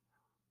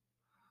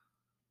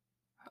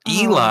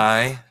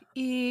 Eli.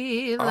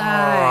 Eli.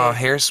 Oh,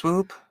 hair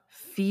swoop.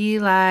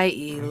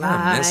 Feli I'm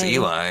gonna miss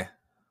Eli.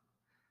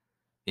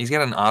 He's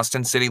got an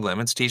Austin City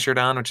Limits t-shirt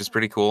on, which is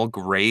pretty cool.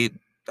 Great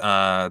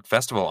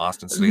festival,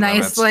 Austin City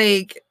Nice, Limits.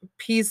 like,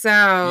 peace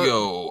out.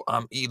 Yo,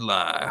 I'm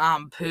Eli.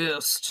 I'm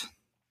pissed.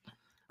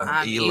 I'm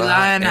I'm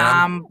Eli and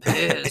I'm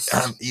pissed.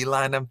 I'm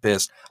Eli and I'm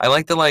pissed. I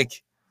like the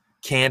like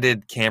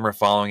candid camera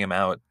following him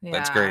out.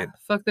 That's Yeah. great.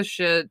 Fuck the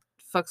shit.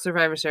 Fuck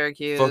Survivor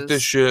Syracuse. Fuck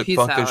this shit. Peace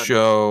Fuck out. this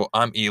show.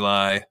 I'm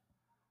Eli.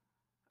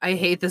 I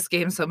hate this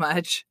game so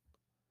much.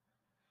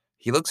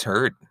 He looks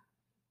hurt.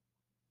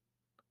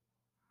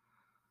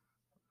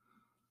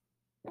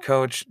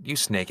 Coach, you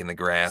snake in the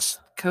grass.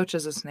 Coach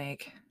is a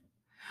snake.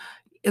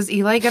 Is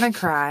Eli gonna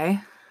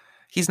cry?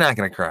 He's not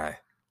going to cry.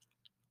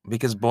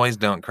 Because boys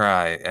don't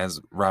cry, as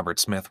Robert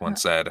Smith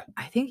once said.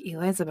 I think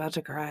Eli's about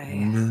to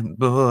cry.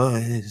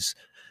 Boys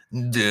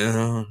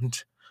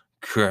don't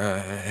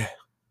cry.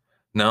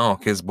 No,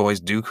 because boys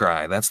do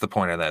cry. That's the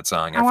point of that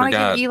song. I want to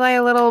forgot. give Eli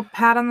a little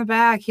pat on the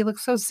back. He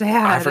looks so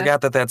sad. I forgot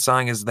that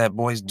song is that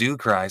boys do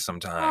cry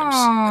sometimes.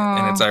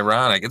 And it's Aw.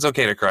 ironic. It's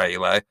okay to cry,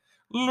 Eli.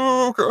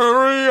 Luke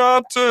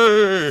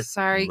Ariate.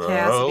 Sorry, Mel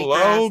Cassidy.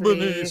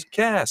 Albanese.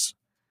 Cass.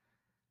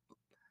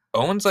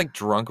 Owen's like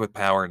drunk with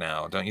power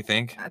now, don't you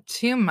think?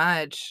 Too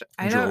much.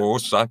 Joe I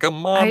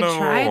Sacamano.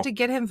 tried to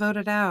get him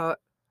voted out.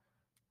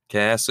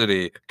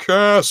 Cassidy.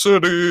 I'll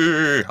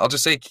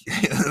just say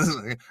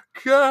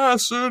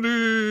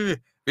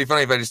Cassidy. Be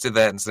funny if I just did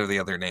that instead of the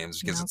other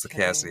names because it's the Okay.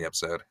 Cassidy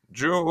episode.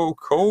 Joe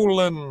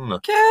Colin.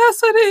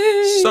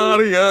 Cassidy.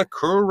 Sadia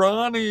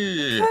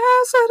Karani.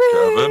 Cassidy.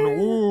 Kevin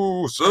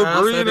Wu.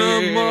 Sabrina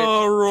Cassidy.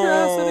 Morrow.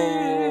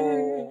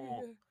 Cassidy.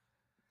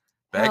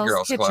 Bad Hell's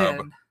Girls Club.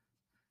 Kitchen.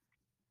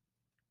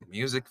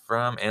 Music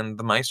from and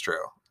the Maestro.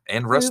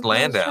 And Russ RuPaul's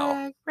Landau.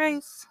 Drag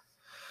Race.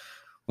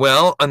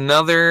 Well,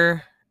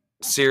 another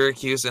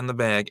Syracuse in the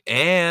bag.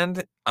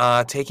 And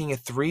taking a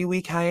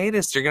 3-week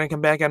hiatus. They're going to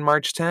come back on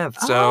March 10th.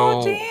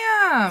 So Oh,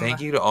 damn.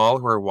 thank you to all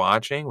who are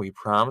watching. We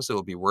promise it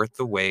will be worth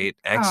the wait.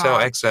 Aw,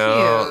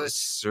 XOXO cute.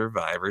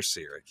 Survivor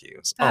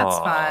Syracuse. That's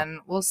Aw.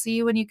 fun. We'll see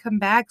you when you come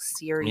back,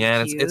 Syracuse.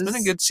 Yeah, and it's been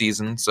a good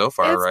season so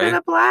far, It's right? been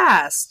a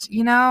blast.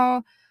 You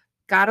know,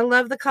 gotta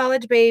love the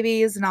college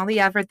babies and all the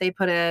effort they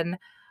put in.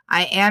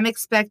 I am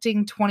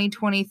expecting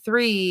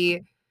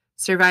 2023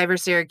 Survivor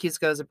Syracuse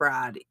Goes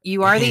Abroad.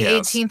 You are the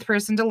Yes. 18th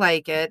person to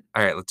like it.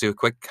 All right, let's do a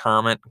quick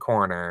comment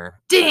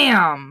corner.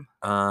 Damn.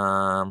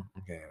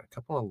 Okay, a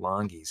couple of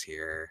longies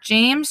here.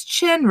 James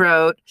Chin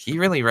wrote, He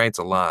really writes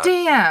a lot.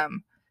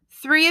 damn.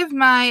 3 of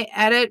my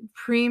edit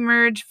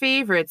pre-merge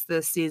favorites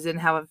this season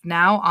have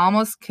now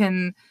almost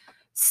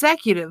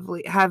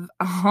consecutively have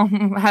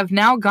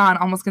now gone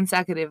almost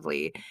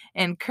consecutively.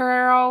 And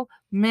Curl,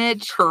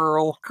 Mitch,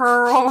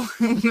 Curl.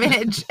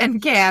 Mitch,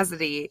 and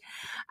Cassidy.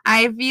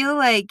 I feel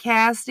like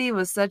Cassidy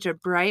was such a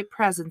bright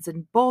presence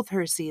in both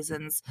her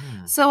seasons,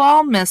 so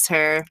I'll miss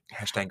her.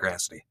 Hashtag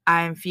Grassity.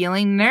 I'm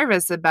feeling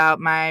nervous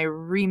about my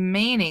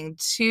remaining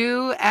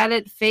 2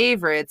 edit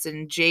favorites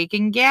in Jake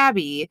and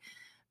Gabby,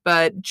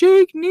 but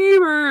Jake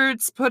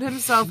Nieberts put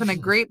himself in a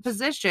great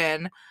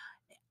position.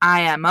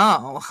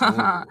 IMO.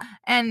 Ooh.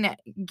 And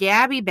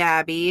Gabby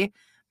Babby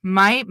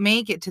might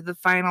make it to the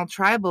final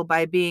tribal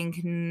by being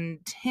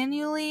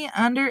continually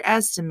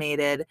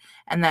underestimated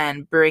and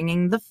then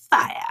bringing the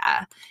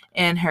fire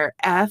in her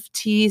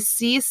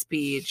FTC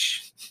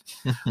speech.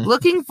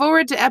 Looking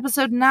forward to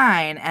episode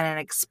 9 and an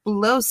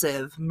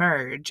explosive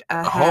merge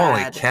ahead.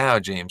 Holy cow,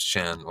 James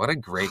Chen. What a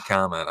great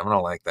comment. I'm going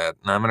to like that.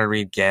 And I'm going to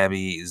read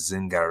Gabby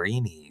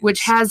Zingarini.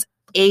 Which has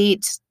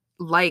 8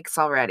 likes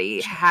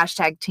already.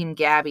 Hashtag Team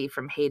Gabby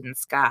from Hayden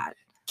Scott.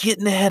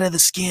 Getting ahead of the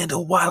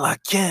scandal while I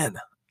can.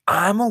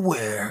 I'm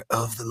aware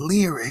of the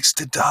lyrics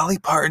to Dolly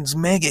Parton's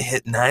mega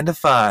hit 9 to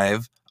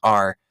 5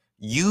 are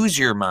use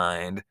your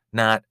mind,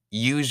 not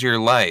use your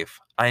life.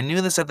 I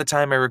knew this at the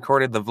time I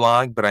recorded the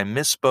vlog, but I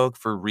misspoke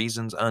for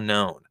reasons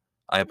unknown.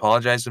 I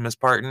apologize to Miss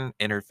Parton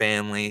and her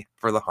family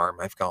for the harm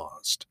I've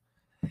caused.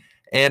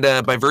 And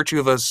by virtue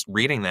of us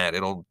reading that,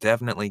 it'll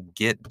definitely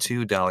get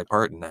to Dolly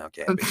Parton now,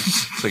 Gabby.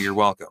 So you're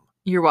welcome.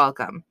 You're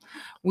welcome.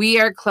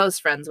 We are close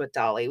friends with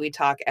Dolly. We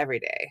talk every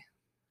day.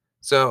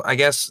 So I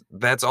guess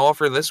that's all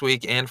for this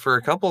week and for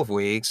a couple of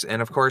weeks.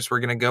 And of course, we're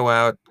going to go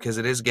out, because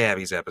it is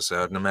Gabby's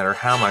episode, no matter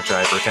how much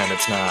I pretend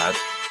it's not,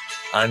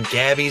 on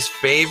Gabby's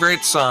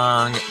favorite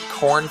song,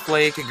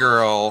 Cornflake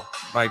Girl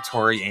by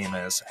Tori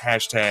Amos.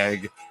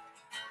 Hashtag...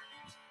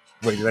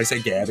 Wait, did I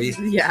say Gabby?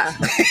 Yeah.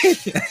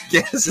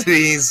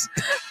 Cassidy's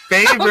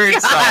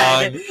favorite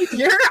song.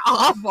 You're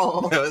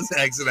awful. That was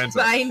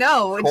accidental. I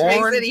know, which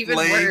makes it even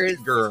Cornflake worse.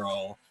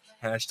 Girl.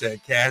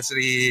 Hashtag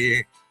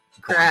Cassidy.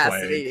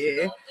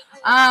 Crassy.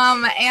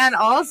 And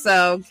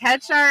also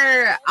catch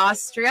our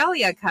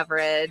Australia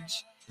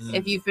coverage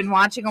if you've been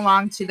watching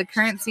along to the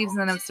current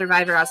season of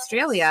Survivor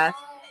Australia,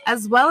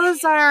 as well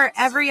as our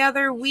every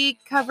other week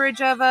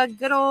coverage of a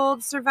good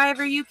old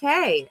Survivor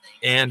UK.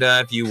 And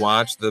if you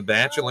watch The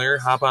Bachelor,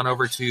 hop on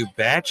over to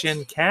Batch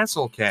and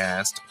Castle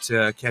Cast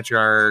to catch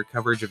our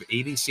coverage of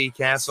ABC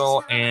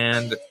Castle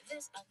and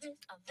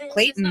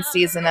Clayton's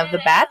season of The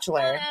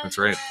Bachelor. that's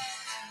right.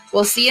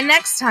 We'll see you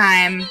next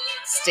time.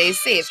 Stay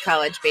safe,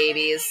 college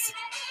babies.